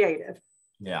get creative.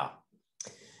 Yeah.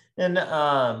 And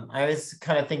I was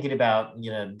kind of thinking about,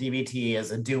 DBT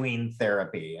as a doing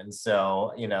therapy. And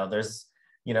so, there's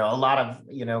a lot of,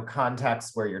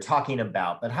 contexts where you're talking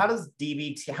about, but how does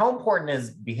DBT, how important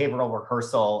is behavioral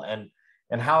rehearsal, and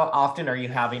how often are you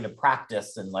having to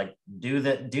practice and do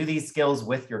these skills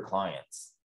with your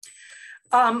clients?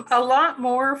 A lot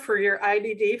more for your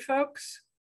IDD folks.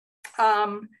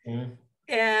 And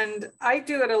I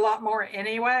do it a lot more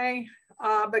anyway,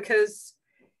 because,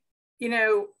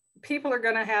 people are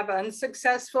going to have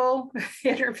unsuccessful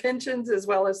interventions as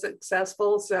well as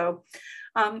successful. So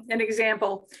an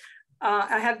example,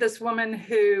 I had this woman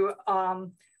who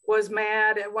was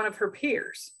mad at one of her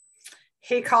peers.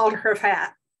 He called her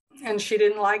fat, and she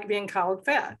didn't like being called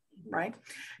fat, right?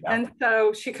 Yeah. And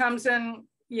so she comes in,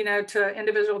 to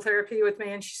individual therapy with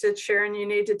me, and she said, Sharon, you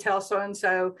need to tell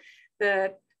so-and-so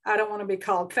that I don't want to be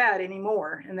called fat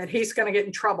anymore, and that he's going to get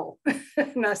in trouble.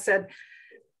 And I said,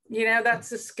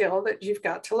 that's a skill that you've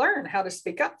got to learn, how to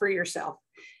speak up for yourself.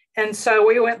 And so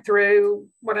we went through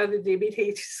one of the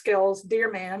DBT skills,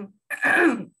 Dear Man,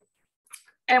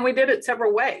 and we did it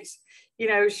several ways.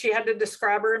 She had to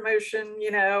describe her emotion,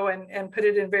 and put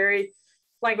it in very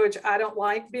language. I don't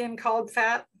like being called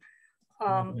fat.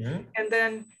 And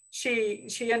then she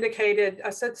indicated, I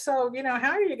said, so,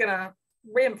 how are you going to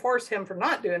reinforce him from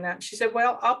not doing that? She said,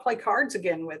 well, I'll play cards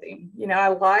again with him. I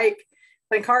like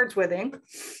playing cards with him.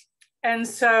 And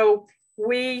so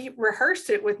we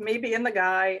rehearsed it with me being the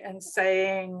guy and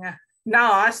saying,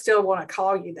 no, I still want to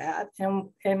call you that.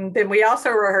 And then we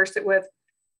also rehearsed it with,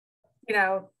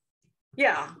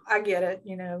 yeah, I get it.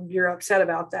 You're upset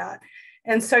about that.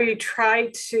 And so you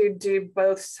try to do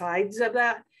both sides of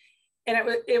that. And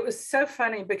it was so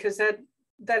funny because that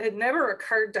had never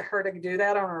occurred to her to do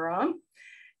that on her own.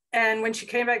 And when she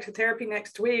came back to therapy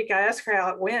next week, I asked her how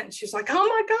it went. She's like, oh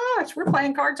my gosh, we're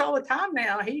playing cards all the time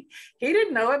now. He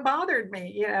didn't know it bothered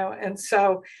me, and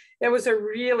so it was a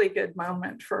really good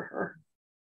moment for her.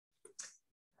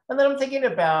 And then I'm thinking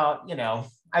about,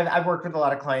 I've worked with a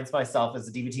lot of clients myself as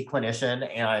a DBT clinician,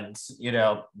 and,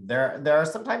 there are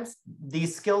sometimes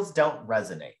these skills don't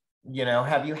resonate.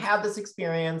 Have you had this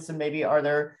experience, and maybe are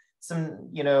there some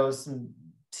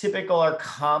typical or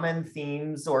common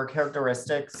themes or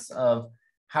characteristics of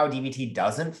how DBT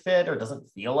doesn't fit or doesn't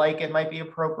feel like it might be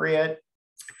appropriate?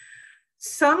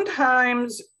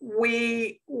 Sometimes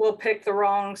we will pick the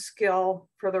wrong skill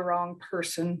for the wrong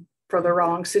person for the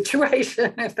wrong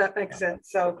situation, if that makes sense.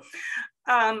 So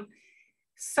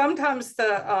sometimes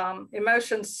the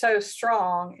emotion's so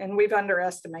strong and we've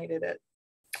underestimated it.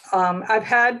 I've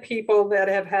had people that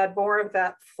have had more of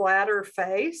that flatter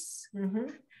face,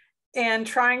 and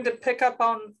trying to pick up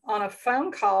on a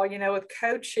phone call, you know, with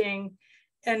coaching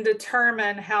and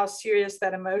determine how serious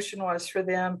that emotion was for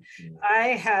them. I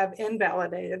have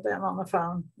invalidated them on the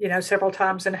phone, you know, several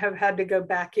times, and have had to go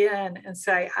back in and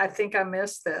say, I think I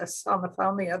missed this on the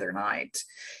phone the other night.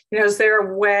 You know, is there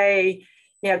a way,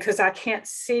 you know, because I can't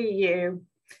see you,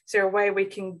 is there a way we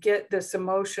can get this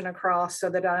emotion across so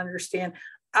that I understand?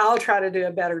 I'll try to do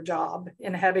a better job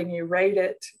in having you rate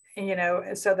it, you know,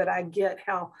 so that I get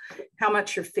how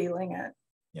much you're feeling it.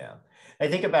 Yeah. I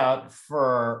think about if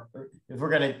we're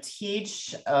going to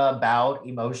teach about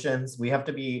emotions, we have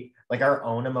to be like, our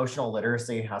own emotional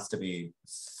literacy has to be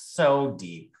so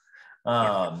deep.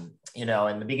 You know,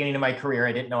 in the beginning of my career,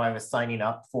 I didn't know I was signing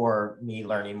up for me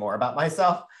learning more about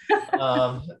myself.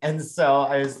 And so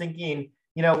I was thinking,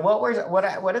 you know,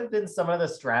 what have been some of the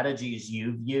strategies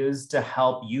you've used to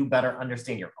help you better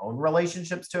understand your own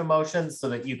relationships to emotions so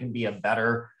that you can be a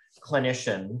better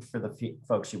clinician for the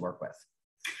folks you work with?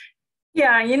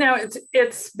 Yeah, you know,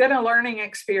 it's been a learning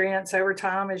experience over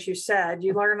time, as you said.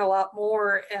 You learn a lot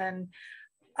more, and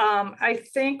I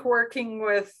think working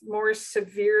with more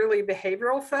severely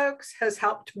behavioral folks has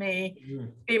helped me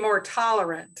be more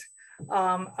tolerant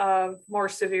of more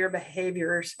severe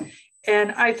behaviors.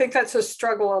 And I think that's a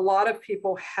struggle a lot of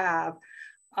people have.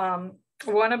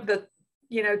 One of the,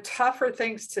 you know, tougher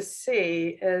things to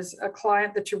see is a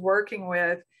client that you're working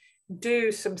with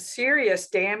do some serious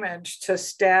damage to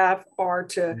staff or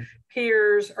to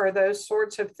peers or those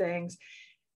sorts of things.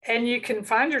 And you can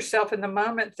find yourself in the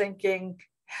moment thinking,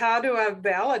 how do I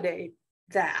validate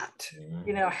that?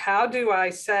 You know, how do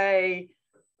I say,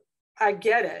 I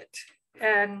get it?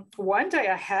 And one day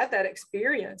I had that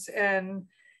experience, and,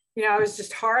 you know, I was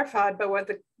just horrified by what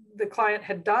the client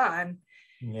had done.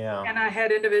 Yeah. And I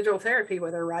had individual therapy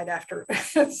with her right after.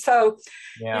 So,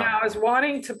 yeah, you know, I was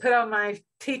wanting to put on my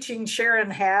teaching Sharon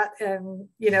hat and,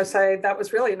 you know, say that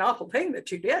was really an awful thing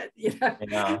that you did, you know.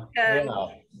 Yeah.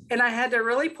 And I had to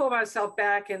really pull myself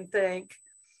back and think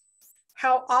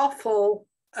how awful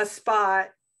a spot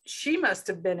she must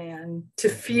have been in to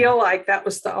feel like that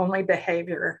was the only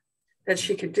behavior that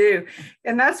she could do.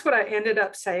 And that's what I ended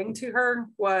up saying to her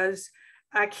was,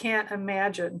 I can't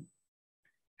imagine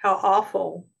how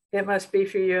awful it must be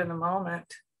for you in the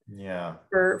moment. Yeah.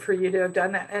 For you to have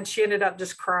done that. And she ended up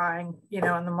just crying, you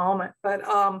know, in the moment. But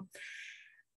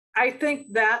I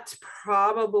think that's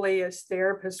probably, as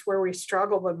therapists, where we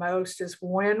struggle the most is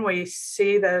when we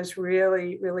see those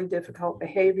really, really difficult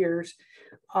behaviors.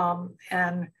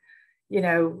 And, you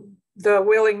know, the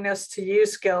willingness to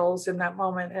use skills in that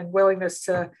moment and willingness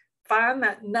to find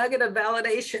that nugget of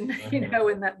validation, you know,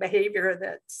 in that behavior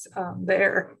that's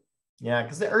there. Yeah,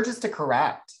 because the urge is to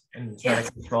correct and try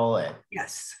to control it.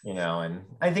 Yes. You know, and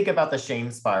I think about the shame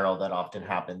spiral that often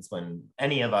happens when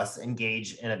any of us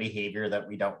engage in a behavior that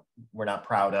we're not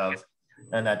proud of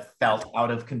and that felt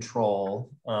out of control.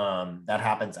 That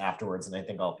happens afterwards, and I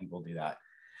think all people do that.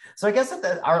 So I guess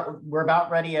we're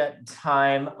about ready at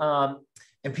time.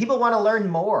 If people want to learn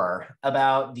more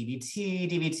about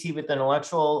DBT with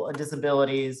intellectual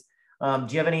disabilities, do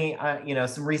you have any, you know,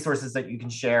 some resources that you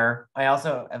can share? I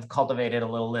also have cultivated a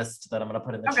little list that I'm going to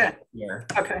put in the chat here.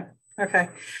 Okay.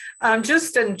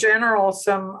 Just in general,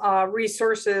 some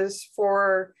resources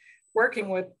for working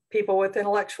with people with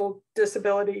intellectual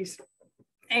disabilities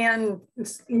and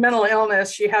mental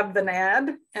illness. You have the NAD,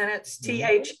 and it's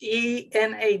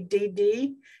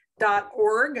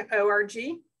THENADD.org,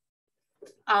 O-R-G.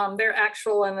 They're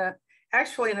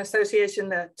actually an association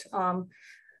that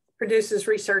produces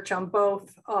research on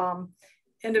both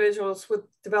individuals with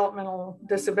developmental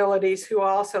disabilities who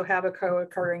also have a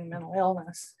co-occurring mental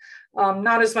illness.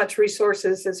 Not as much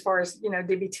resources as far as, you know,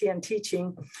 DBT and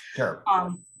teaching. Sure.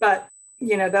 But,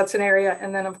 you know, that's an area.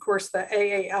 And then, of course, the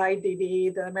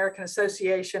AAIDD, the American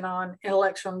Association on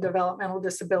Intellectual and Developmental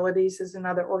Disabilities, is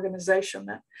another organization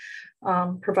that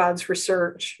provides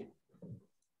research.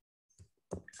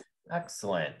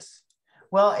 Excellent.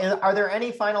 Well, are there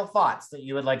any final thoughts that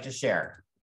you would like to share?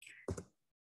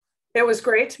 It was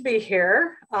great to be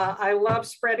here. I love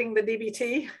spreading the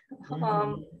DBT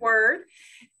word,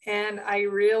 and I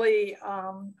really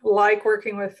like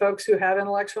working with folks who have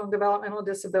intellectual and developmental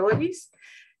disabilities.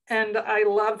 And I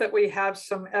love that we have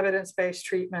some evidence-based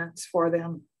treatments for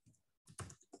them.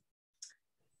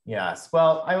 Yes.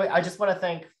 Well, I just want to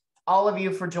thank all of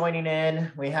you for joining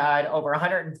in. We had over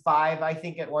 105, I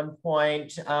think, at one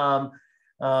point,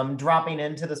 dropping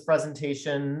into this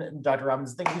presentation. Dr.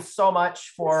 Robbins, thank you so much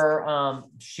for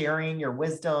sharing your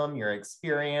wisdom, your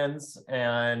experience,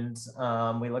 and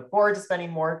we look forward to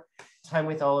spending more time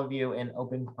with all of you in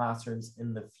open classrooms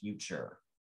in the future.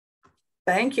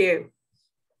 Thank you.